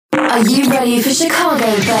Are you ready for Chicago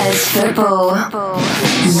Bears football?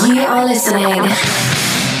 You are listening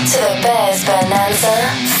to the Bears Bonanza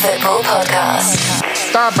Football Podcast.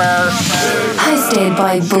 Stop Bears! Hosted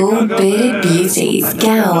by Bull Bearded Beauties,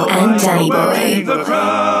 Gal and Danny Boy. The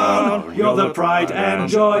crown, you're the pride and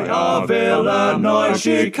joy of Illinois.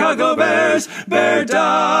 Chicago Bears, bear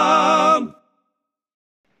down!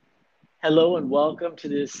 Hello and welcome to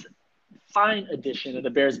this fine edition of the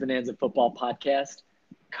Bears Bonanza Football Podcast.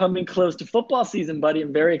 Coming close to football season, buddy.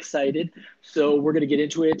 I'm very excited. So we're going to get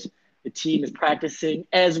into it. The team is practicing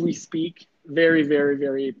as we speak. Very, very,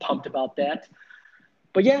 very pumped about that.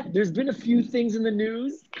 But yeah, there's been a few things in the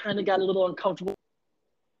news. Kind of got a little uncomfortable.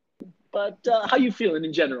 But how you feeling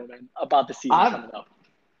in general, man, about the season coming up?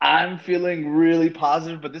 I'm feeling really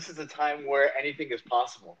positive, but this is a time where anything is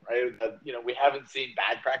possible, right? We haven't seen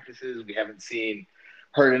bad practices. We haven't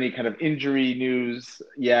heard any kind of injury news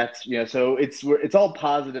yet. So it's all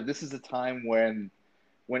positive. This is a time when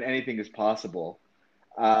anything is possible.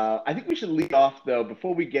 I think we should lead off, though,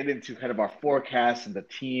 before we get into kind of our forecasts and the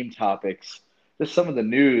team topics, just some of the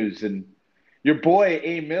news. And your boy,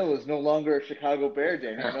 A. Mill, is no longer a Chicago Bear,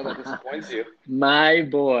 Daniel. I know that disappoints you. My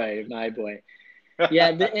boy.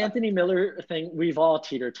 Yeah, the Anthony Miller thing, we've all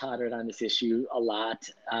teeter-tottered on this issue a lot.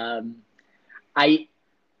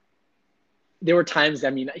 There were times,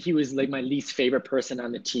 he was like my least favorite person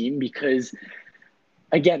on the team because,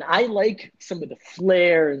 again, I like some of the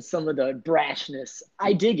flair and some of the brashness.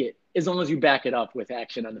 I dig it as long as you back it up with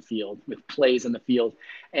action on the field, with plays on the field.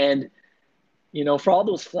 And, for all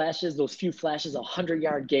those flashes, those few flashes,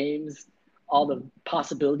 100-yard games, all the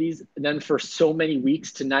possibilities, and then for so many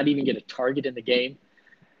weeks to not even get a target in the game,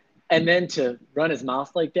 and then to run his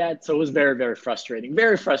mouth like that. So it was very, very frustrating.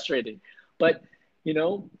 Very frustrating. But,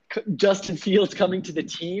 Justin Fields coming to the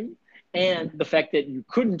team and the fact that you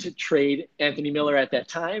couldn't trade Anthony Miller at that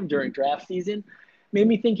time during draft season made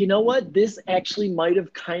me think, this actually might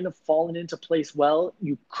have kind of fallen into place well.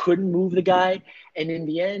 You couldn't move the guy. And in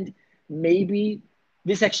the end, maybe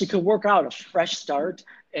this actually could work out, a fresh start.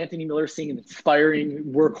 Anthony Miller seeing an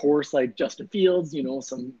inspiring workhorse like Justin Fields,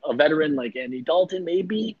 a veteran like Andy Dalton,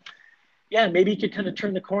 maybe he could kind of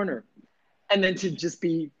turn the corner. And then to just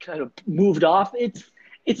be kind of moved off,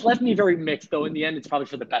 it's left me very mixed, though. In the end, it's probably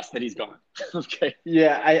for the best that he's gone. Okay.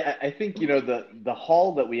 Yeah, I think, the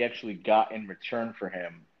haul that we actually got in return for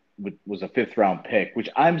him was a fifth-round pick, which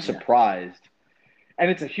I'm surprised.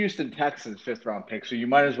 And it's a Houston Texans fifth-round pick, so you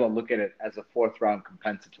might as well look at it as a fourth-round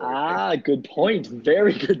compensatory pick. Good point.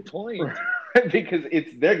 Very good point. Because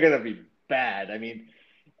they're going to be bad.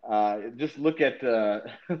 Just look at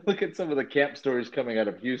some of the camp stories coming out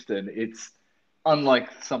of Houston. It's unlike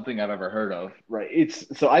something I've ever heard of, right?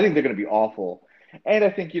 So I think they're going to be awful. And I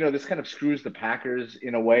think, this kind of screws the Packers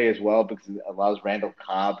in a way as well because it allows Randall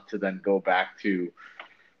Cobb to then go back to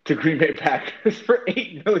Green Bay Packers for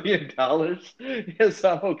 $8 million. Yes,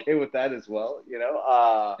 I'm okay with that as well,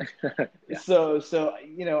 Yeah. So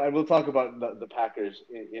and we'll talk about the Packers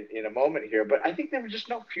in a moment here, but I think there was just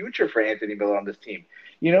no future for Anthony Miller on this team.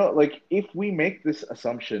 If we make this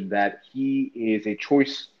assumption that he is a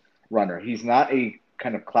choice runner, he's not a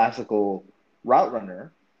kind of classical route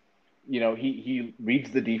runner. He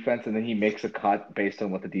reads the defense and then he makes a cut based on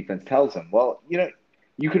what the defense tells him. Well,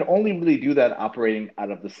 you can only really do that operating out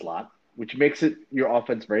of the slot, which makes your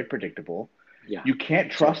offense very predictable. Yeah. You can't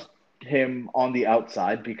trust him on the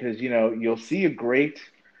outside because, you'll see a great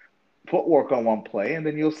footwork on one play and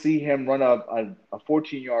then you'll see him run a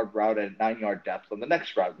 14-yard route at 9-yard depth on the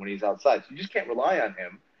next route when he's outside. So you just can't rely on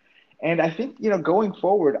him. And I think, going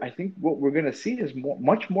forward, I think what we're going to see is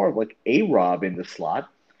much more of like A-Rob in the slot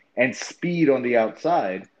and speed on the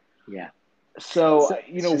in Yeah. So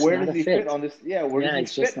where does he fit on this? Yeah, where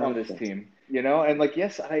does he fit on this team? And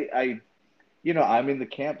yes, I'm in the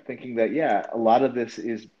camp thinking that, a lot of this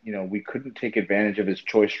is, we couldn't take advantage of his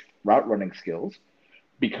choice route running skills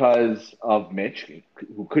because of Mitch,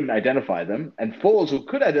 who couldn't identify them, and Foles, who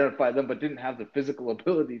could identify them but didn't have the physical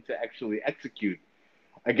ability to actually execute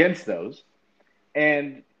against those.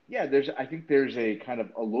 And I think there's a kind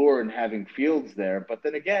of allure in having Fields there, but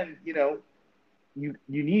then again,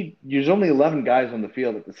 there's only 11 guys on the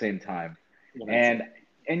field at the same time. And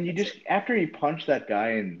you just, after he punched that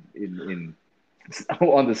guy in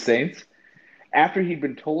on the Saints, after he'd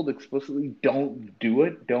been told explicitly, don't do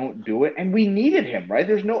it. And we needed him, right?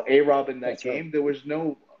 There's no A-Rob in that game. Right. There was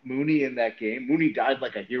no Mooney in that game. Mooney died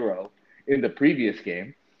like a hero in the previous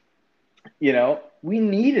game. We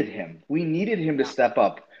needed him. We needed him to step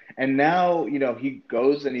up. And now, he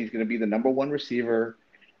goes and he's going to be the number one receiver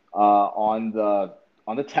on the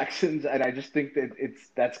on the Texans, and I just think that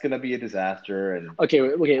that's going to be a disaster. And Okay.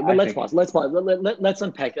 Well, I let's think pause. Let's pause. Let's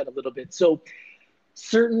unpack that a little bit. So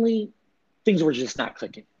certainly things were just not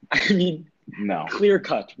clicking. I mean, no, clear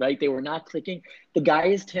cut, right? They were not clicking. The guy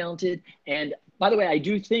is talented. And by the way, I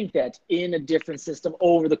do think that in a different system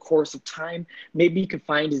over the course of time, maybe he could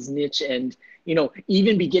find his niche and,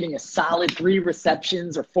 even be getting a solid 3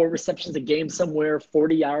 receptions or 4 receptions a game somewhere,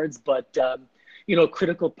 40 yards. But,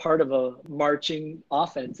 critical part of a marching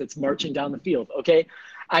offense that's marching down the field. Okay.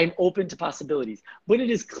 I'm open to possibilities, but it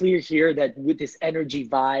is clear here that with this energy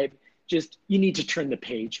vibe, just you need to turn the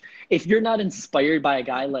page. If you're not inspired by a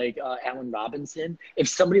guy like Allen Robinson, if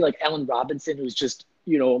somebody like Allen Robinson, who's just,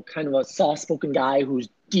 kind of a soft-spoken guy who's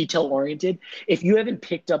detail-oriented, if you haven't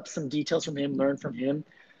picked up some details from him, learned from him,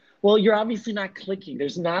 well, you're obviously not clicking.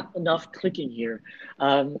 There's not enough clicking here.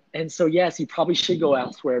 And so, yes, you probably should go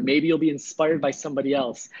elsewhere. Maybe you'll be inspired by somebody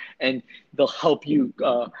else, and they'll help you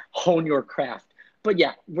hone your craft. But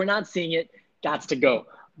yeah, we're not seeing it. Gots to go.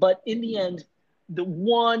 But in the end, the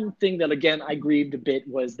one thing that, again, I grieved a bit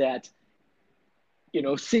was that,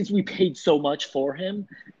 since we paid so much for him,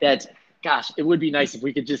 that, gosh, it would be nice if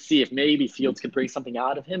we could just see if maybe Fields could bring something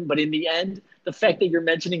out of him. But in the end, the fact that you're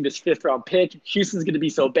mentioning this 5th-round pick, Houston's going to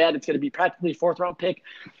be so bad, it's going to be practically a 4th-round pick.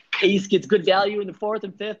 Pace gets good value in the 4th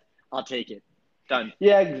and 5th. I'll take it. Done.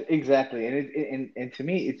 yeah, exactly. And to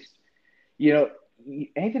me, it's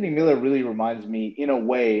Anthony Miller really reminds me in a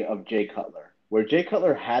way of Jay Cutler, where Jay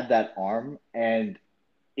Cutler had that arm and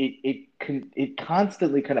it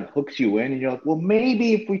constantly kind of hooks you in, and you're like, well,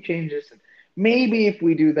 maybe if we change this, and maybe if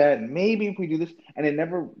we do that, and maybe if we do this, and it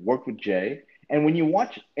never worked with Jay. And when you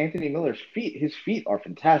watch Anthony Miller's feet, his feet are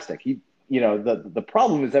fantastic. The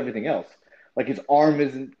problem is everything else. Like his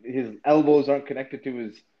elbows aren't connected to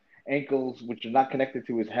his ankles, which are not connected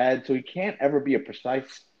to his head, so he can't ever be a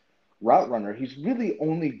precise route runner. He's really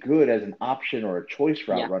only good as an option or a choice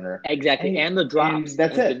route runner. Exactly. And the drops. And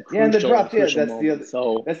that's it. Yeah, and the drops. Yeah, that's the other.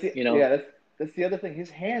 So That's the other thing. His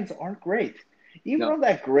hands aren't great. Even No. on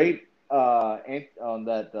that great on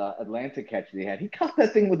that Atlanta catch that he had, he caught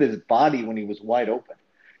that thing with his body when he was wide open.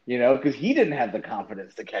 Because he didn't have the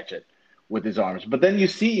confidence to catch it with his arms. But then you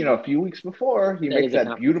see, a few weeks before, he makes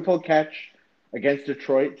that beautiful catch against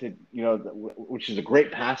Detroit which is a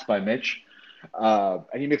great pass by Mitch. And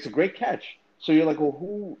he makes a great catch. So you're like, well,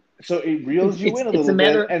 who? So it reels you in a little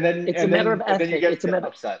bit, and then it's a matter of ethic. Then you get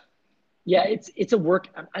upset. Yeah, it's a work.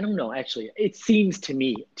 I don't know, actually. It seems to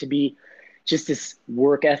me to be just this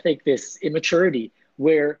work ethic, this immaturity,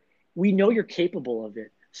 where we know you're capable of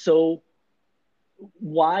it. So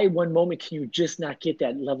why one moment can you just not get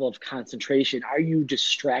that level of concentration? Are you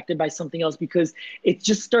distracted by something else? Because it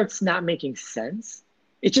just starts not making sense.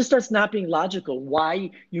 It just starts not being logical.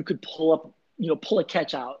 Why you could pull a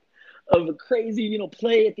catch out of a crazy,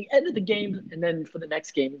 play at the end of the game, and then for the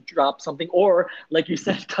next game, drop something, or like you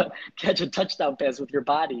said, catch a touchdown pass with your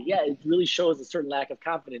body. Yeah, it really shows a certain lack of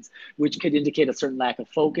confidence, which could indicate a certain lack of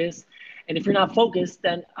focus. And if you're not focused,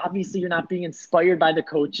 then obviously you're not being inspired by the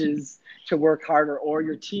coaches to work harder or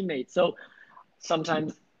your teammates. So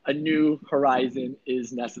sometimes a new horizon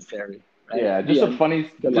is necessary. Right? Yeah, just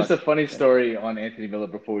a funny story on Anthony Miller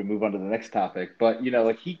before we move on to the next topic. But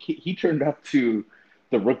he turned up to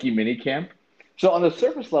the rookie mini camp. So on the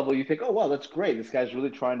surface level, you think, oh wow, that's great. This guy's really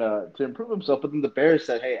trying to improve himself. But then the Bears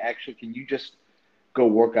said, hey, actually, can you just go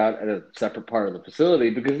work out at a separate part of the facility?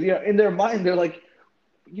 Because in their mind, they're like,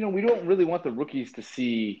 we don't really want the rookies to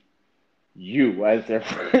see you as their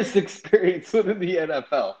first experience within the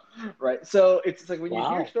NFL, right? So it's like when you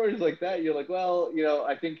hear stories like that, you're like, well,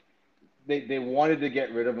 I think they wanted to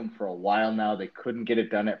get rid of him for a while now. They couldn't get it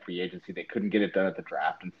done at free agency. They couldn't get it done at the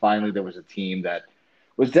draft. And finally, there was a team that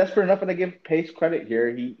was desperate enough, and I give Pace credit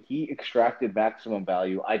here. He extracted maximum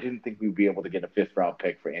value. I didn't think we would be able to get a 5th-round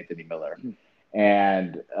pick for Anthony Miller.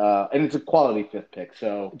 And it's a quality 5th pick.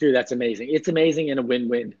 So, dude, that's amazing. It's amazing and a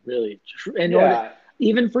win-win, really. And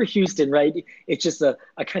even for Houston, right? It's just a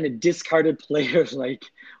kind of discarded player. Like,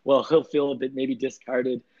 well, he'll feel a bit maybe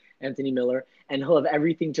discarded, Anthony Miller, and he'll have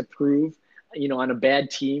everything to prove, on a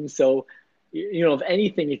bad team. So, if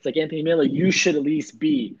anything, it's like Anthony Miller, you should at least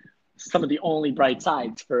be some of the only bright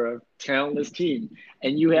sides for a talentless team.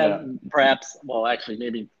 And you have perhaps, well, actually,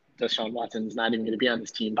 maybe Deshaun Watson's not even going to be on this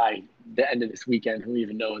team by the end of this weekend. Who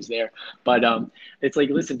even knows there? But it's like,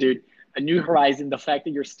 listen, dude, a new horizon. The fact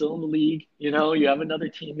that you're still in the league, you have another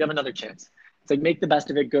team, you have another chance. It's like, make the best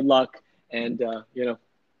of it. Good luck, and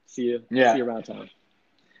see you around town.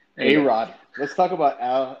 A-Rod. Let's talk about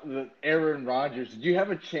Aaron Rodgers. Did you have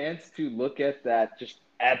a chance to look at that just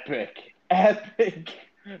epic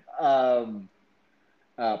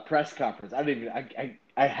press conference.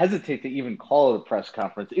 I hesitate to even call it a press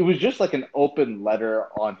conference. It was just like an open letter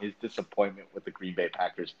on his disappointment with the Green Bay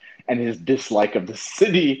Packers and his dislike of the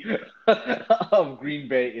city of Green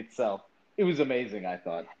Bay itself. It was amazing, I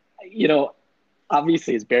thought.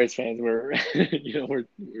 Obviously as Bears fans, we're we're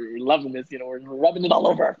loving this. We're rubbing it all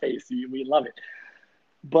over our face. We love it.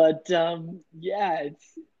 But yeah,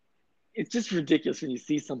 it's just ridiculous when you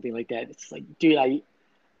see something like that. It's like, dude, I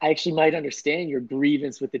actually might understand your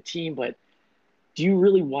grievance with the team, but do you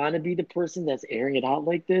really want to be the person that's airing it out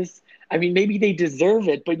like this? I mean, maybe they deserve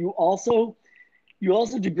it, but you also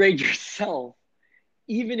degrade yourself,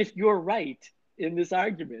 even if you're right in this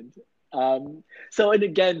argument. So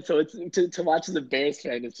it's to watch as a Bears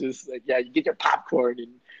fan, it's just like, yeah, you get your popcorn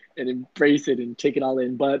and embrace it and take it all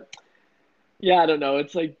in. But yeah, I don't know.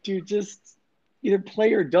 It's like, dude, just either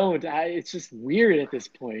play or don't. It's just weird at this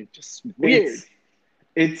point. Just weird.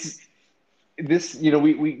 It's this,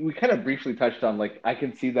 we kind of briefly touched on, like, I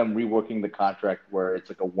can see them reworking the contract where it's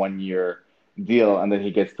like a 1-year deal and then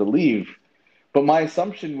he gets to leave. But my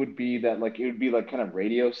assumption would be that, like, it would be like kind of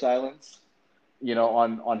radio silence,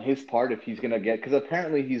 on his part, if he's going to because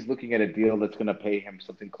apparently he's looking at a deal that's going to pay him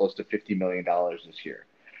something close to $50 million this year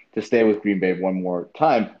to stay with Green Bay one more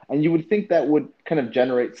time. And you would think that would kind of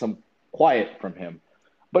generate some quiet from him.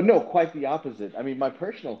 But no, quite the opposite. I mean, my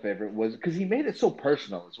personal favorite was because he made it so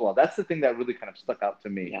personal as well. That's the thing that really kind of stuck out to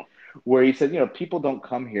me, where he said, people don't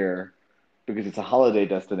come here because it's a holiday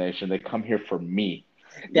destination. They come here for me.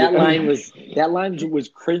 That line was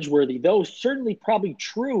cringeworthy, though certainly probably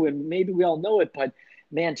true, and maybe we all know it. But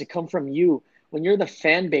man, to come from you, when you're the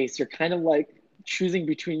fan base, you're kind of like choosing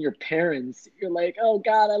between your parents. You're like, oh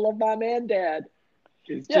God, I love mom and dad.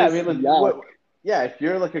 It's if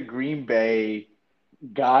you're like a Green Bay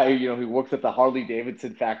guy, who works at the Harley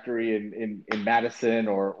Davidson factory in Madison,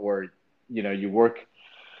 or you work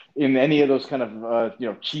in any of those kind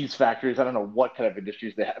of cheese factories. I don't know what kind of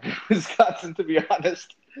industries they have in Wisconsin, to be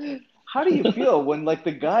honest. How do you feel when, like,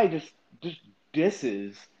 the guy just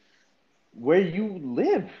disses where you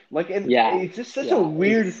live? Like, and it's just such a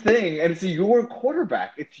weird thing. And it's your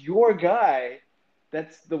quarterback. It's your guy.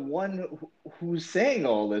 That's the one who's saying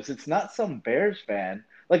all this. It's not some Bears fan.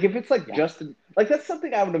 Like, if it's like Justin, like, that's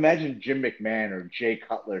something I would imagine Jim McMahon or Jay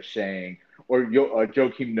Cutler saying, or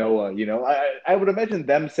Joakim Noah, I would imagine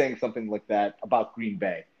them saying something like that about Green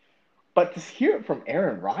Bay. But to hear it from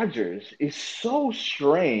Aaron Rodgers is so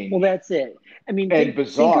strange. Well, that's it. I mean, and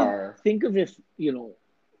bizarre. Think of if,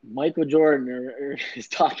 Michael Jordan is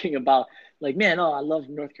talking about, like, man, I love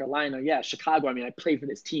North Carolina. Yeah, Chicago. I mean, I played for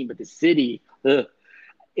this team, but the city, it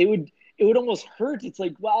would almost hurt. It's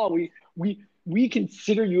like, wow, we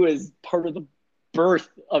consider you as part of the birth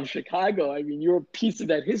of Chicago. I mean, you're a piece of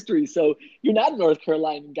that history. So you're not a North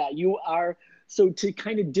Carolina guy. You are. So to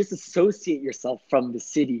kind of disassociate yourself from the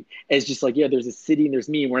city as just like, yeah, there's a city and there's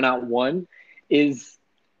me and we're not one is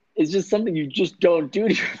just something you just don't do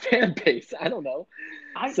to your fan base. I don't know.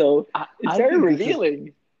 It's very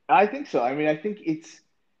revealing. I think so. I mean, I think it's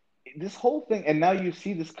this whole thing, and now you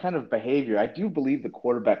see this kind of behavior. I do believe the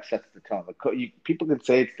quarterback sets the tone. People can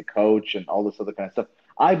say it's the coach and all this other kind of stuff.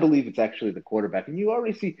 I believe it's actually the quarterback. And you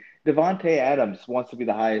already see Devontae Adams wants to be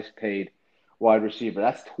the highest paid wide receiver.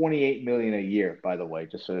 That's $28 million a year, by the way,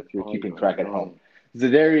 just so if you're keeping track at home.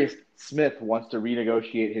 Zadarius Smith wants to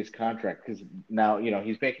renegotiate his contract because now,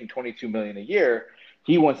 he's making $22 million a year.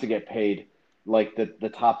 He wants to get paid like the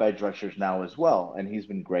top edge rushers now as well, and he's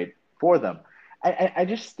been great for them. I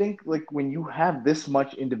just think, like, when you have this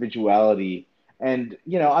much individuality, and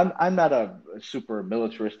I'm not a super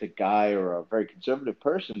militaristic guy or a very conservative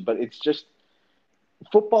person, but it's just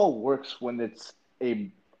football works when it's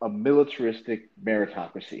a militaristic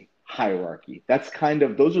meritocracy hierarchy.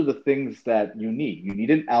 Those are the things that you need. You need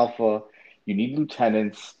an alpha, you need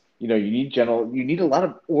lieutenants, you need general, you need a lot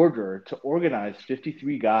of order to organize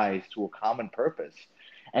 53 guys to a common purpose.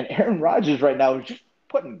 And Aaron Rodgers right now is just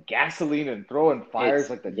putting gasoline and throwing fires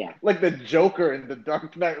like the Joker in the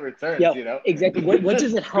Dark Knight Returns, Exactly. What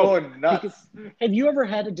does it help? Going nuts. Because have you ever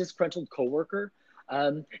had a disgruntled coworker?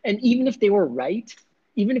 And even if they were right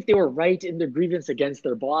in their grievance against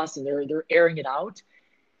their boss and they're airing it out,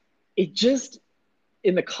 it just,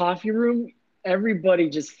 in the coffee room, everybody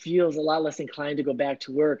just feels a lot less inclined to go back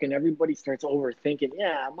to work, and everybody starts overthinking,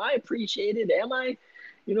 am I appreciated? Am I,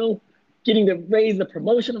 getting the raise, the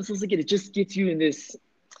promotion I'm supposed to get? It just gets you in this,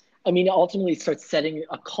 ultimately starts setting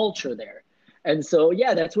a culture there. And so,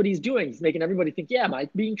 that's what he's doing. He's making everybody think, am I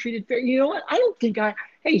being treated fair? You know what? I don't think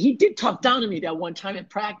he did talk down to me that one time in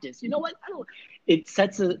practice. You know what? It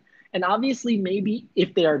sets and obviously maybe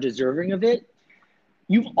if they are deserving of it,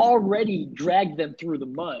 you've already dragged them through the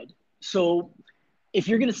mud. So if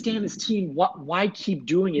you're going to stay on this team, why keep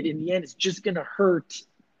doing it? In the end, it's just going to hurt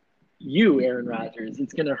you, Aaron Rodgers.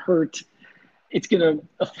 It's going to hurt. It's going to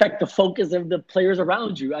affect the focus of the players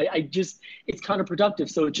around you. It's counterproductive.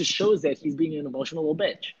 So it just shows that he's being an emotional little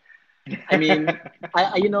bitch. I mean,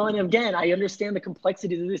 and again, I understand the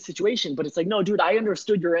complexity of this situation, but it's like, no, dude, I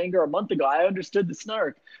understood your anger a month ago. I understood the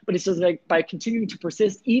snark, but it's just like by continuing to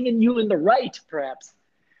persist, even you in the right, perhaps,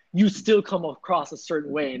 you still come across a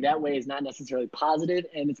certain way, and that way is not necessarily positive,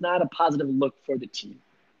 and it's not a positive look for the team.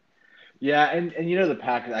 Yeah, and the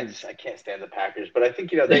Packers, I can't stand the Packers, but I think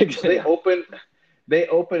they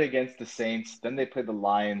open against the Saints, then they play the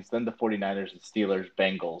Lions, then the 49ers, the Steelers,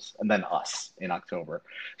 Bengals, and then us in October.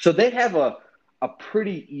 So they have a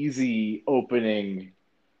pretty easy opening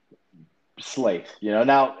slate.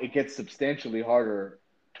 Now it gets substantially harder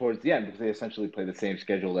towards the end because they essentially play the same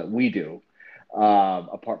schedule that we do,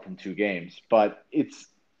 apart from 2 games. But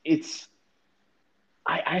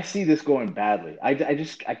I see this going badly. I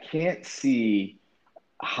can't see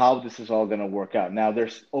how this is all going to work out. Now, their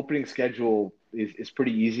opening schedule is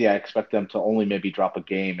pretty easy. I expect them to only maybe drop a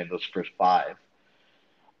game in those first 5.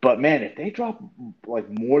 But, man, if they drop like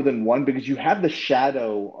more than one, because you have the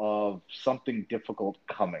shadow of something difficult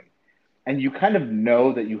coming, and you kind of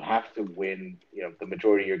know that you have to win the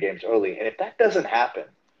majority of your games early. And if that doesn't happen,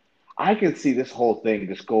 I can see this whole thing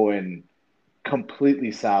just going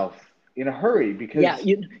completely south in a hurry because where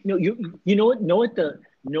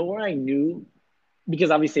I knew,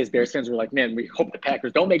 because obviously as Bears fans we're like, man, we hope the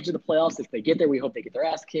Packers don't make it to the playoffs. If they get there, we hope they get their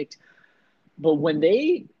ass kicked. But when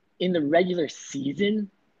they in the regular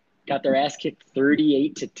season got their ass kicked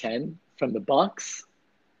 38-10 from the Bucs,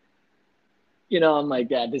 I'm like,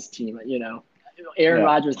 this team, Aaron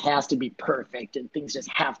Rodgers has to be perfect and things just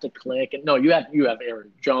have to click. And no, you have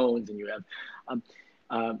Aaron Jones and you have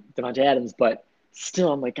Devontae Adams, but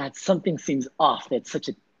still, I'm like, God, something seems off. That's such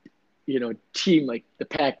a, team like the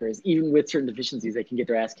Packers, even with certain deficiencies, they can get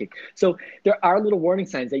their ass kicked. So there are little warning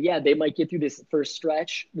signs that, they might get through this first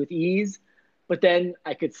stretch with ease, but then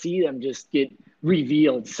I could see them just get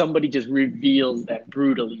revealed. Somebody just reveals that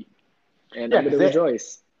brutally, and I'm going to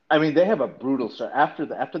rejoice. I mean, they have a brutal start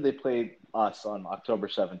after they played us on October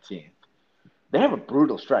 17th. They have a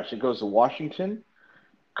brutal stretch. It goes to Washington,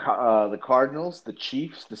 the Cardinals, the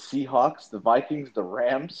Chiefs, the Seahawks, the Vikings, the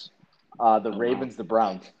Rams, the Ravens, the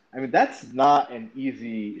Browns. I mean, that's not an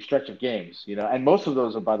easy stretch of games, and most of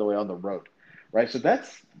those are, by the way, on the road, right? So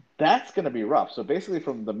that's going to be rough. So basically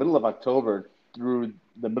from the middle of October through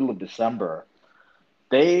the middle of December,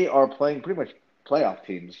 they are playing pretty much playoff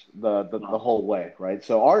teams the whole way, right?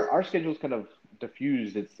 So our schedule is kind of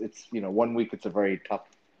diffused. It's 1 week it's a very tough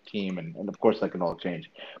team, and of course that can all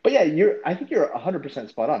change. But yeah, I think you're 100%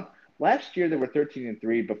 spot on. Last year they were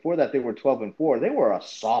 13-3. Before that they were 12-4. They were a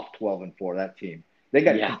soft 12-4. That team. They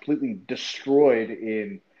got completely destroyed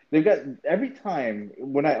They've got every time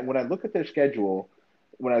when I look at their schedule,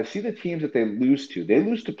 when I see the teams that they lose to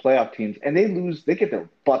playoff teams, and they get their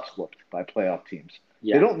butts whooped by playoff teams.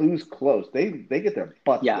 Yeah. They don't lose close. They get their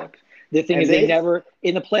butts whooped. The thing is, they never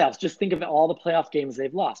in the playoffs. Just think of all the playoff games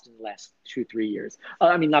they've lost in the last 2-3 years.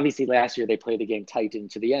 I mean, obviously last year they played the game tight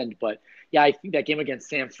into the end, but I think that game against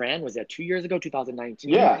San Fran was that 2 years ago,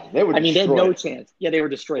 2019. Yeah, they were. They had no chance. Yeah, they were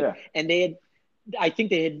destroyed, and I think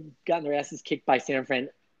they had gotten their asses kicked by San Fran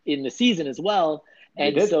in the season as well,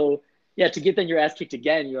 and so. Yeah, to get then your ass kicked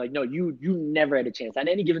again, you're like, no, you never had a chance. On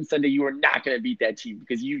any given Sunday, you were not going to beat that team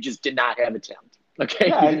because you just did not have a talent. Okay,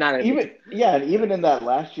 yeah, and even in that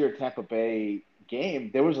last year Tampa Bay game,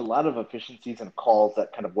 there was a lot of efficiencies and calls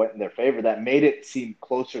that kind of went in their favor that made it seem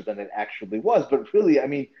closer than it actually was. But really, I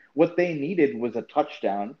mean, what they needed was a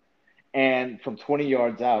touchdown, and from 20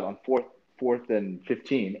 yards out on fourth and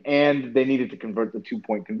 15, and they needed to convert the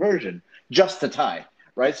 2-point conversion just to tie,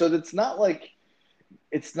 right? So it's not like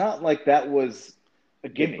that was a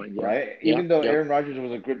gimme, right? Even though Aaron Rodgers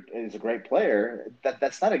is a great player,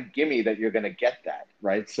 that's not a gimme that you're going to get that,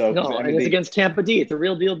 right? So no, and it's against Tampa D. It's a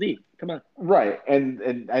real deal D. Come on, right?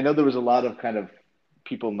 And I know there was a lot of kind of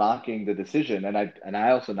people knocking the decision, and I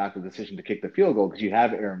also knocked the decision to kick the field goal because you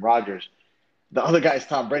have Aaron Rodgers. The other guy's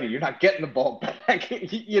Tom Brady. You're not getting the ball back, so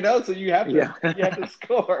you have to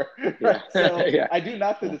score. Right? So I do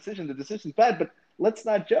knock the decision. The decision's bad, but let's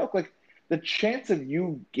not joke. Like, the chance of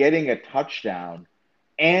you getting a touchdown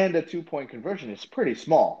and a 2-point conversion is pretty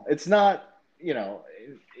small. It's not, you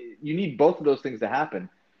need both of those things to happen.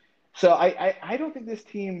 So I don't think this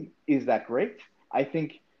team is that great. I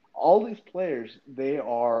think all these players, they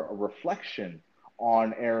are a reflection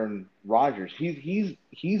on Aaron Rodgers.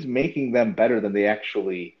 He's making them better than they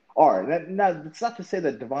actually are. Now, it's not to say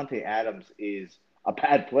that Devontae Adams is a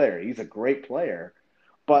bad player. He's a great player,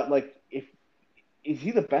 but like, if is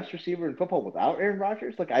he the best receiver in football without Aaron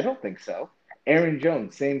Rodgers? Like, I don't think so. Aaron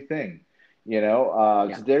Jones, same thing. Yeah,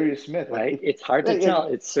 Zadarius Smith, right. It's hard to tell.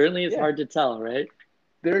 It certainly is yeah, hard to tell, right?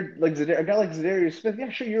 they're like a guy like Zadarius Smith.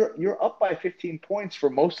 Yeah, sure, you're up by 15 points for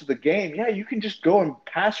most of the game. Yeah, you can just go and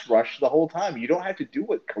pass rush the whole time. You don't have to do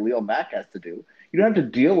what Khalil Mack has to do. You don't have to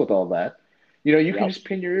deal with all that. You can Yep. just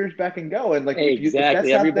pin your ears back and go. And like, if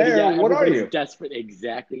Exactly. that's not there, what are Everybody's you? desperate.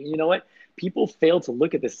 Exactly. And you know what? People fail to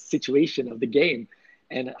look at the situation of the game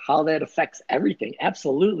and how that affects everything.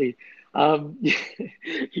 Absolutely. Um,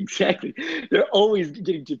 exactly. They're always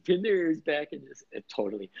getting to pin their ears back and just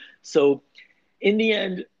totally. So in the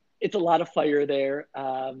end, it's a lot of fire there.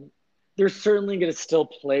 They're certainly going to still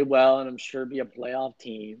play well, and I'm sure be a playoff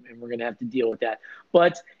team, and we're going to have to deal with that.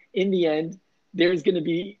 But in the end, there's going to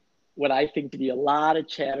be what I think to be a lot of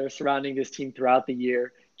chatter surrounding this team throughout the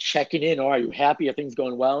year, checking in. Oh, are you happy? Are things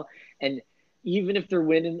going well? And even if they're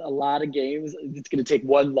winning a lot of games, it's going to take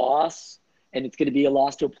one loss, and it's going to be a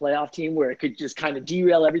loss to a playoff team where it could just kind of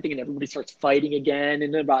derail everything, and everybody starts fighting again,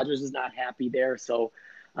 and then Rodgers is not happy there. So,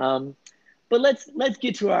 but let's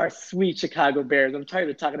get to our sweet Chicago Bears. I'm tired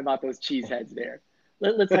of talking about those cheeseheads there.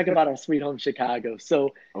 Let's talk about our sweet home Chicago.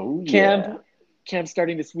 So, Oh yeah. camp camp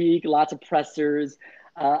starting this week. Lots of pressers.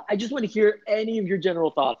 I just want to hear any of your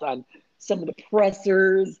general thoughts on some of the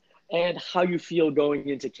pressers and how you feel going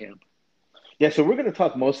into camp. Yeah, so we're going to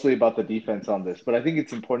talk mostly about the defense on this, but I think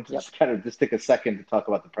it's important to Yep. just kind of just take a second to talk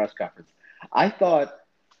about the press conference. I thought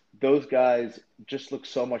those guys just looked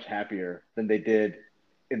so much happier than they did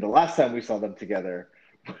in the last time we saw them together,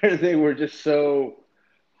 where they were just so,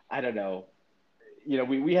 I don't know.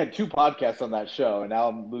 We had two podcasts on that show, and now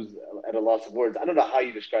I'm at a loss of words. I don't know how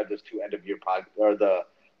you describe those two end of year or the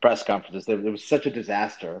press conferences. It was such a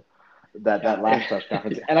disaster that Yeah. last press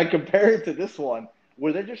conference, and I compare it to this one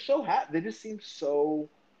where they're just so happy. They just seem so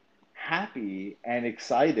happy and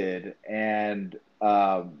excited, and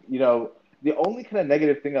the only kind of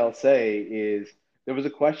negative thing I'll say is there was a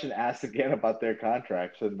question asked again about their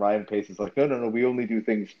contracts, and Ryan Pace is like, no, we only do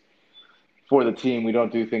things for the team. We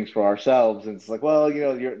don't do things for ourselves. And it's like, well,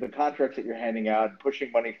 the contracts that you're handing out,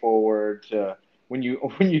 pushing money forward when you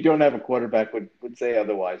when you don't have a quarterback would say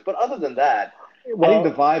otherwise. But other than that, I think the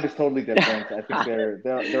Well, vibe is totally different. I think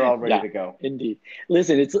they're all ready yeah, to go. indeed.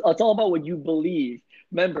 Listen, it's all about what you believe.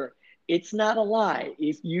 Remember, it's not a lie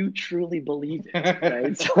if you truly believe it,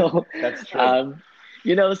 right? So, That's true. um,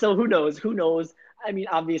 so who knows? Who knows? I mean,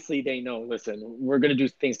 obviously they know, listen, we're going to do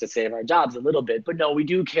things to save our jobs a little bit, but no, we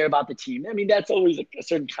do care about the team. I mean, that's always a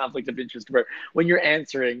certain conflict of interest where when you're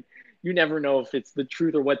answering, you never know if it's the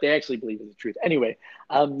truth or what they actually believe is the truth. Anyway,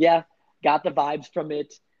 yeah, got the vibes from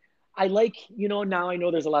it. I like, now I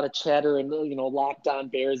know there's a lot of chatter and, Locked On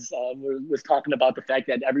Bears was talking about the fact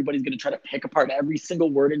that everybody's going to try to pick apart every single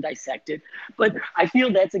word and dissect it. But I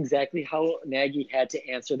feel that's exactly how Nagy had to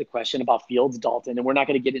answer the question about Fields Dalton. And we're not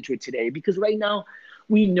going to get into it today because right now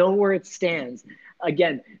we know where it stands.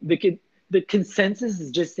 Again, the consensus is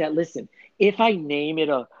just that, listen, if I name it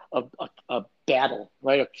a battle,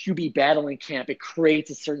 right, a QB battle in camp, it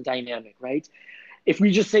creates a certain dynamic, right? If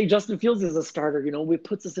we just say Justin Fields is a starter, it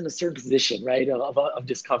puts us in a certain position, right, of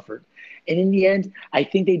discomfort. And in the end, I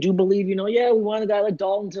think they do believe, yeah, we want a guy like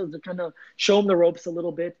Dalton to kind of show him the ropes a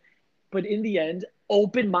little bit. But in the end,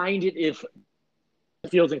 open-minded if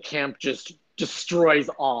Fields in camp just destroys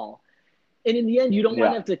all. And in the end, you don't want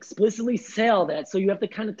to Yeah. have to explicitly sell that. So you have to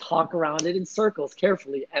kind of talk around it in circles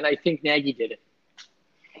carefully. And I think Nagy did it.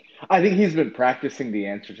 I think he's been practicing the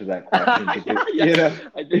answer to that question. Yeah,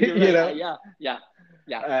 I think you're right.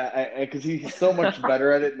 Yeah. Because he's so much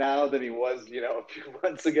better at it now than he was, a few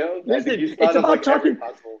months ago. I think Listen, he's it's thought of about like every talking.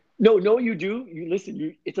 possible. No, you do. You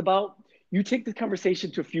listen. It's about you take the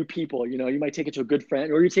conversation to a few people. You might take it to a good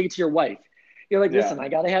friend, or you take it to your wife. You're like, Yeah. listen, I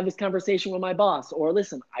got to have this conversation with my boss, or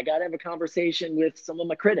listen, I got to have a conversation with some of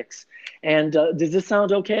my critics. And does this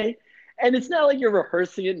sound okay? And it's not like you're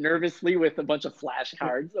rehearsing it nervously with a bunch of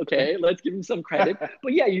flashcards. Okay, let's give him some credit.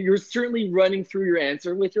 But yeah, you're certainly running through your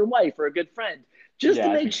answer with your wife or a good friend, just to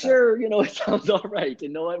Yeah, I make think so. sure it sounds all right.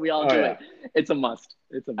 And know what? We all Oh, do yeah. it. It's a must.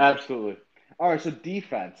 It's a must. Absolutely. All right, so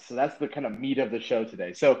defense. So that's the kind of meat of the show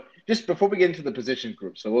today. So just before we get into the position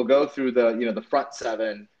group, so we'll go through the front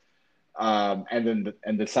seven, and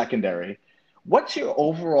then the secondary. What's your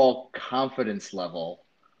overall confidence level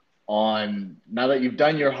on now that you've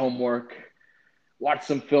done your homework, watched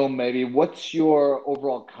some film maybe? What's your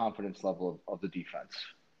overall confidence level of the defense?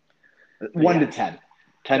 One to Yeah. 10,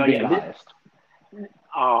 10 No, being yeah. the highest.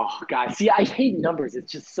 Oh God. See, I hate numbers.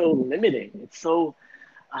 It's just so limiting. It's so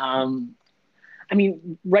I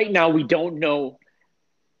mean, right now we don't know.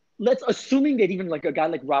 Let's assuming that even like a guy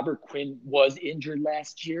like Robert Quinn was injured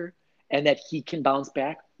last year and that he can bounce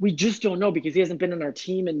back. We just don't know because he hasn't been on our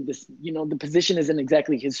team and this, the position isn't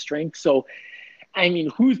exactly his strength. So, I mean,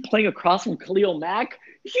 who's playing across from Khalil Mack?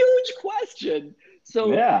 Huge question.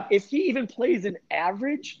 So Yeah. if he even plays an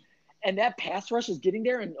average and that pass rush is getting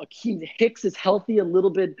there and Akeem Hicks is healthy a little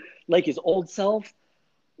bit like his old self,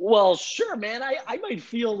 well, sure, man. I might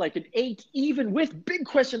feel like an 8, even with big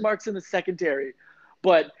question marks in the secondary.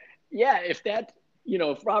 But yeah, if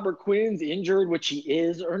Robert Quinn's injured, which he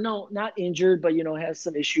is, or no, not injured, but has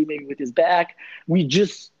some issue maybe with his back, we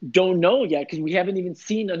just don't know yet because we haven't even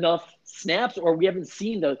seen enough snaps, or we haven't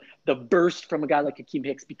seen the burst from a guy like Akeem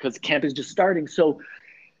Hicks because camp is just starting. So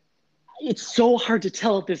it's so hard to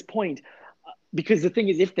tell at this point because the thing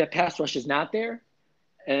is, if that pass rush is not there,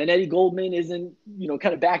 and Eddie Goldman isn't,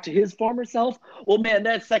 kind of back to his former self, well, man,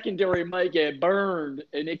 that secondary might get burned,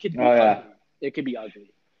 and it could be ugly. It could be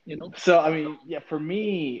ugly, So, I mean, yeah, for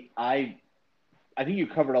me, I think you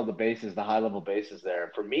covered all the bases, the high-level bases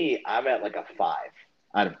there. For me, I'm at like a 5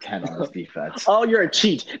 out of 10 on this defense. Oh, you're a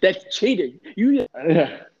cheat. That's cheating.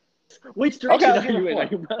 Which direction I'll give are you a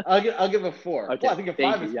 4. in? I'll give a 4. Okay, well, I think a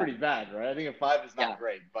 5 is pretty bad, right? I think a 5 is not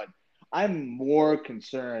great, but I'm more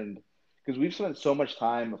concerned because we've spent so much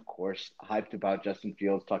time, of course, hyped about Justin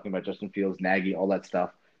Fields, talking about Justin Fields, Nagy, all that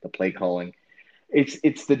stuff, the play calling.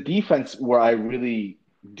 It's the defense where I really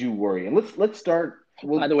do worry. And let's start.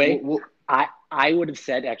 By the way, I would have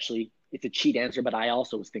said actually it's a cheat answer, but I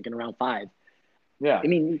also was thinking around 5. Yeah. I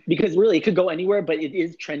mean, because really it could go anywhere, but it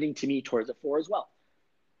is trending to me towards a 4 as well.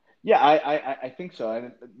 Yeah, I think so.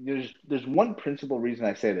 And there's one principal reason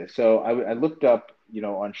I say this. So I looked up,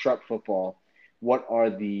 on Sharp Football, what are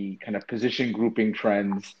the kind of position grouping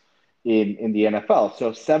trends in the NFL.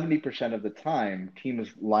 So 70% of the time, teams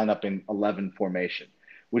line up in 11 formation,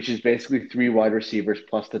 which is basically 3 wide receivers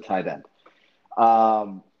plus the tight end.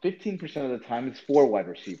 15% of the time, it's 4 wide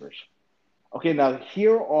receivers. Okay, now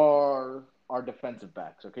here are our defensive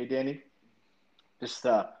backs. Okay, Danny? Just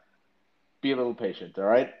be a little patient, all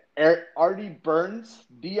right? Artie Burns,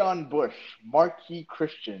 Dion Bush, Marquis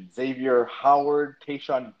Christian, Xavier Howard,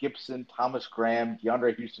 Tayshaun Gibson, Thomas Graham,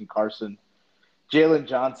 DeAndre Houston Carson, Jalen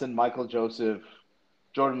Johnson, Michael Joseph,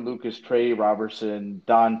 Jordan Lucas, Trey Robertson,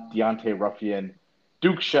 Deontay Ruffian,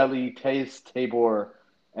 Duke Shelley, Taze Tabor,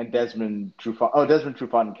 and Desmond Trufant. Oh, Desmond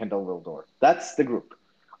Trufant and Kendall Vildor. That's the group,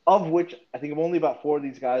 of which I think only about 4 of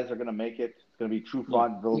these guys are going to make it. It's going to be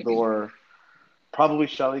Trufant, Vildor, probably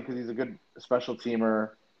Shelley because he's a good special teamer.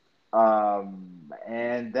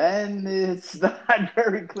 And then it's not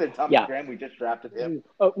very clear. Thomas Graham, we just drafted him.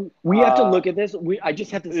 We have to look at this. I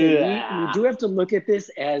just have to say, we do have to look at this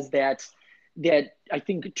as that I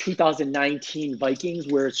think 2019 Vikings,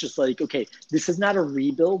 where it's just like, okay, this is not a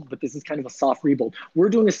rebuild, but this is kind of a soft rebuild. We're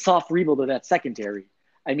doing a soft rebuild of that secondary.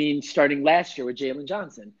 I mean, starting last year with Jalen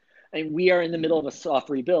Johnson. I mean, we are in the middle of a soft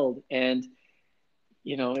rebuild, and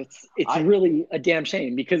it's really a damn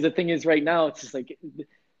shame because the thing is, right now, it's just like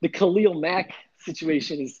the Khalil Mack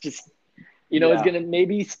situation is just, is going to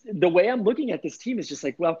maybe the way I'm looking at this team is just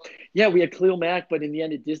like, well, yeah, we had Khalil Mack, but in the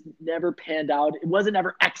end, it just never panned out. It wasn't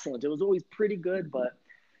ever excellent. It was always pretty good, but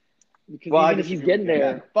because even if he's getting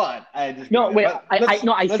there, but I just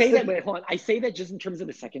I say that. Wait, hold on. I say that just in terms of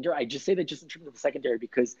the secondary. I just say that just in terms of the secondary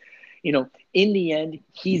because, in the end,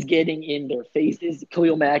 he's getting in their faces.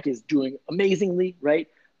 Khalil Mack is doing amazingly, right?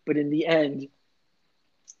 But in the end,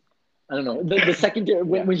 I don't know. The secondary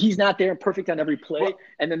when he's not there, perfect on every play,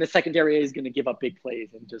 and then the secondary is going to give up big plays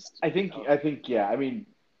and just. I think yeah. I mean,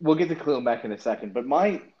 we'll get to Khalil Mack in a second, but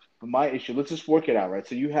my issue. Let's just work it out, right?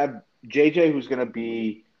 So you have JJ, who's going to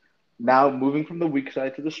be now moving from the weak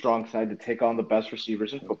side to the strong side to take on the best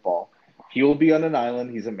receivers in football. He will be on an island.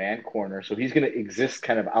 He's a man corner, so he's going to exist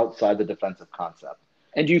kind of outside the defensive concept.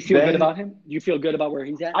 And do you feel good about him? Do you feel good about where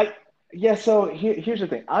he's at? Yeah, so here's the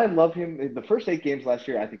thing. I love him. In the first 8 games last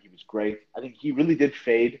year, I think he was great. I think he really did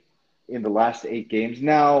fade in the last 8 games.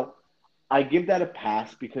 Now, I give that a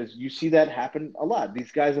pass because you see that happen a lot.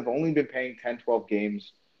 These guys have only been playing 10, 12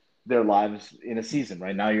 games their lives in a season.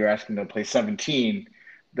 Right now, you're asking them to play 17.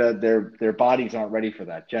 Their bodies aren't ready for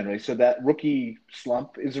that generally. So that rookie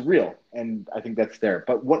slump is real, and I think that's there.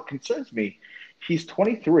 But what concerns me, he's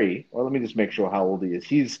 23. Or let me just make sure how old he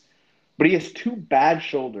is. But he has 2 bad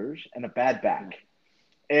shoulders and a bad back.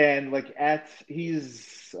 And he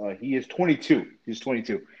is 22. He's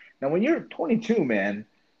 22. Now, when you're 22, man,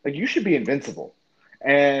 you should be invincible.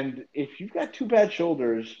 And if you've got 2 bad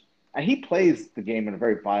shoulders, and he plays the game in a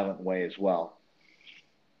very violent way as well.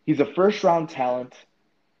 He's a first-round talent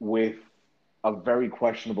with a very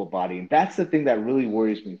questionable body. And that's the thing that really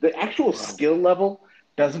worries me. The actual skill level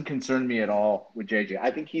doesn't concern me at all with JJ.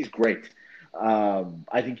 I think he's great.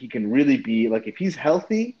 I think he can really be like if he's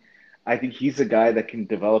healthy, I think he's a guy that can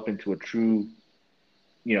develop into a true,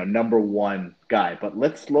 number one guy. But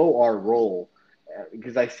let's slow our roll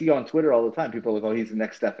because I see on Twitter all the time people are like, "Oh, he's the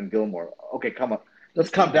next Stephen Gilmore." Okay, come on, let's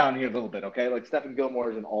calm down here a little bit, okay? Like Stephen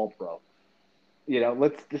Gilmore is an All Pro.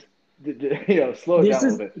 Let's just slow it down a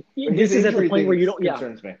little bit. But This his is at the injury point thing where you don't, yeah.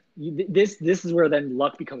 concerns me. This is where then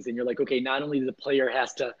luck becomes in. You're like, okay, not only the player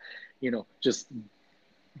has to, just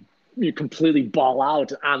you completely ball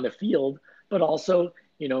out on the field, but also,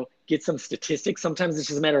 get some statistics. Sometimes it's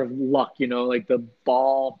just a matter of luck, like the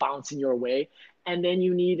ball bouncing your way. And then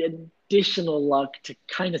you need additional luck to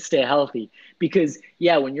kind of stay healthy. Because,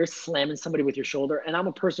 yeah, when you're slamming somebody with your shoulder, and I'm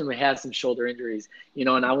a person who has some shoulder injuries,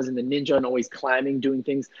 and I was in the ninja and always climbing, doing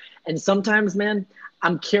things. And sometimes, man,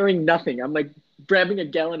 I'm carrying nothing. I'm like grabbing a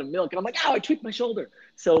gallon of milk, and I'm like, oh, I tweaked my shoulder.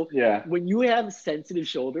 So Yeah. when you have sensitive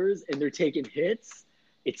shoulders and they're taking hits,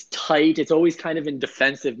 it's tight. It's always kind of in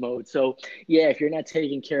defensive mode. So, yeah, if you're not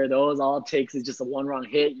taking care of those, all it takes is just a one wrong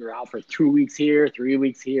hit. You're out for 2 weeks here, 3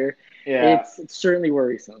 weeks here. Yeah. It's certainly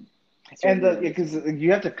worrisome. Because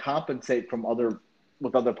you have to compensate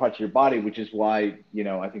with other parts of your body, which is why,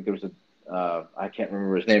 I think there was I can't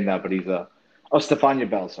remember his name now, but he's Stefania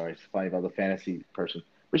Bell, Stefania Bell, the fantasy person.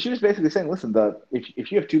 But she was basically saying, listen,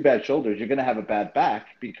 if you have two bad shoulders, you're going to have a bad back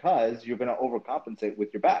because you're going to overcompensate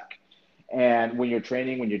with your back. And when you're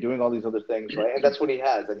training, when you're doing all these other things, right? And that's what he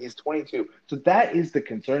has. And he's 22. So that is the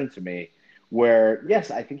concern to me where,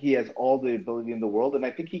 yes, I think he has all the ability in the world. And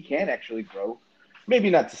I think he can actually grow. Maybe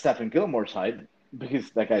not to Stephen Gilmore's height because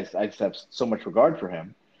that guy's, I just have so much regard for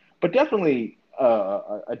him. But definitely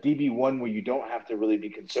a DB1 where you don't have to really be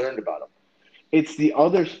concerned about him. It's the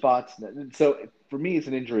other spots. So for me, it's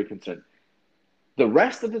an injury concern. The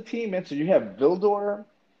rest of the team, man, so you have Vildor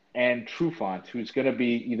and Trufant, who's going to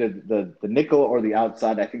be either the nickel or the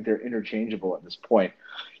outside. I think they're interchangeable at this point.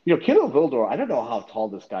 Kilo Vildor, I don't know how tall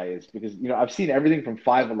this guy is because, I've seen everything from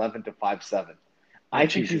 5'11" to 5'7". I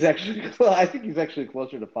think he's actually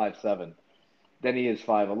closer to 5'7" than he is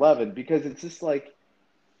 5'11" because it's just like,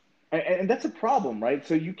 and that's a problem, right?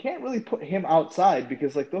 So you can't really put him outside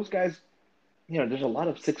because like those guys, there's a lot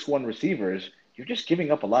of 6'1" receivers. You're just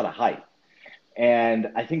giving up a lot of height.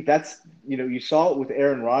 And I think that's, you saw it with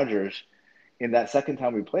Aaron Rodgers in that second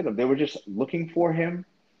time we played him. They were just looking for him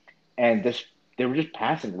and they were just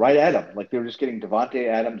passing right at him. Like they were just getting Devontae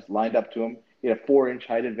Adams lined up to him. He had a 4-inch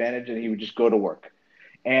height advantage and he would just go to work.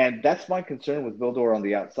 And that's my concern with Vildor on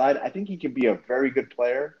the outside. I think he can be a very good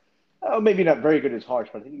player. Oh, maybe not very good as harsh,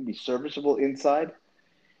 but I think he can be serviceable inside.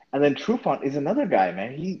 And then Trufant is another guy,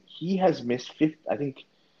 man. He has missed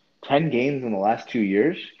 10 games in the last 2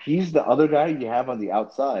 years. He's the other guy you have on the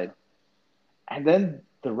outside. And then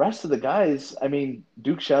the rest of the guys, I mean,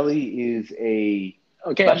 Duke Shelley is a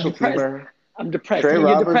special teamer. I'm depressed. Trey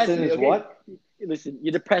Robertson me, is okay? what? Listen,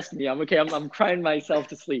 you depressed me. I'm okay. I'm crying myself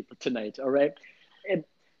to sleep tonight, all right? And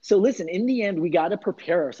so listen, in the end, we got to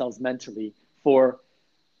prepare ourselves mentally for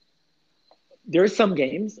there's some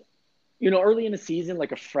games early in the season,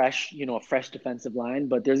 like a fresh defensive line,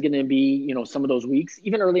 but there's going to be, some of those weeks,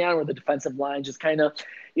 even early on where the defensive line just kind of,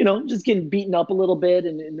 just getting beaten up a little bit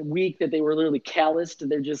and in the week that they were literally calloused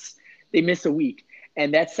and they miss a week.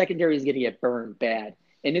 And that secondary is going to get burned bad.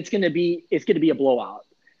 And it's going to be a blowout.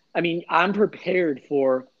 I mean, I'm prepared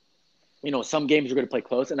for, some games are going to play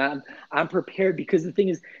close and I'm prepared because the thing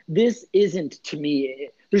is, this isn't to me,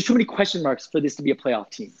 there's too many question marks for this to be a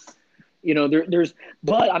playoff team.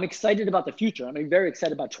 But I'm excited about the future. I'm very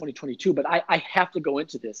excited about 2022, but I have to go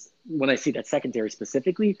into this when I see that secondary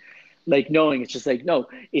specifically, like knowing it's just like, no,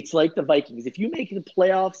 it's like the Vikings. If you make the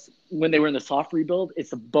playoffs when they were in the soft rebuild,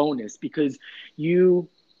 it's a bonus because you're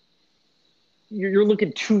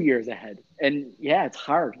looking 2 years ahead. And yeah, it's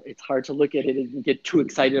hard. It's hard to look at it and get too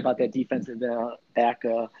excited about that defensive back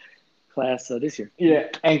class this year. Yeah,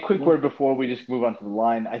 and quick word before we just move on to the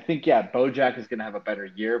line. I think, Bojack is going to have a better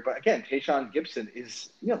year. But again, Tayshaun Gibson is,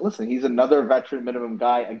 listen, he's another veteran minimum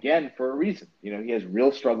guy, again, for a reason. He has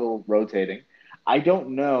real struggle rotating. I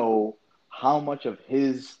don't know how much of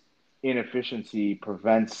his inefficiency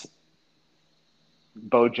prevents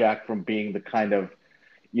Bojack from being the kind of,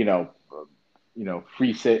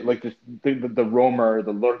 free safety, like the roamer,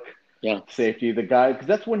 the lurk safety, the guy, because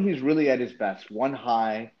that's when he's really at his best, one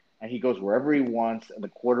high, and he goes wherever he wants, and the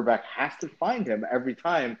quarterback has to find him every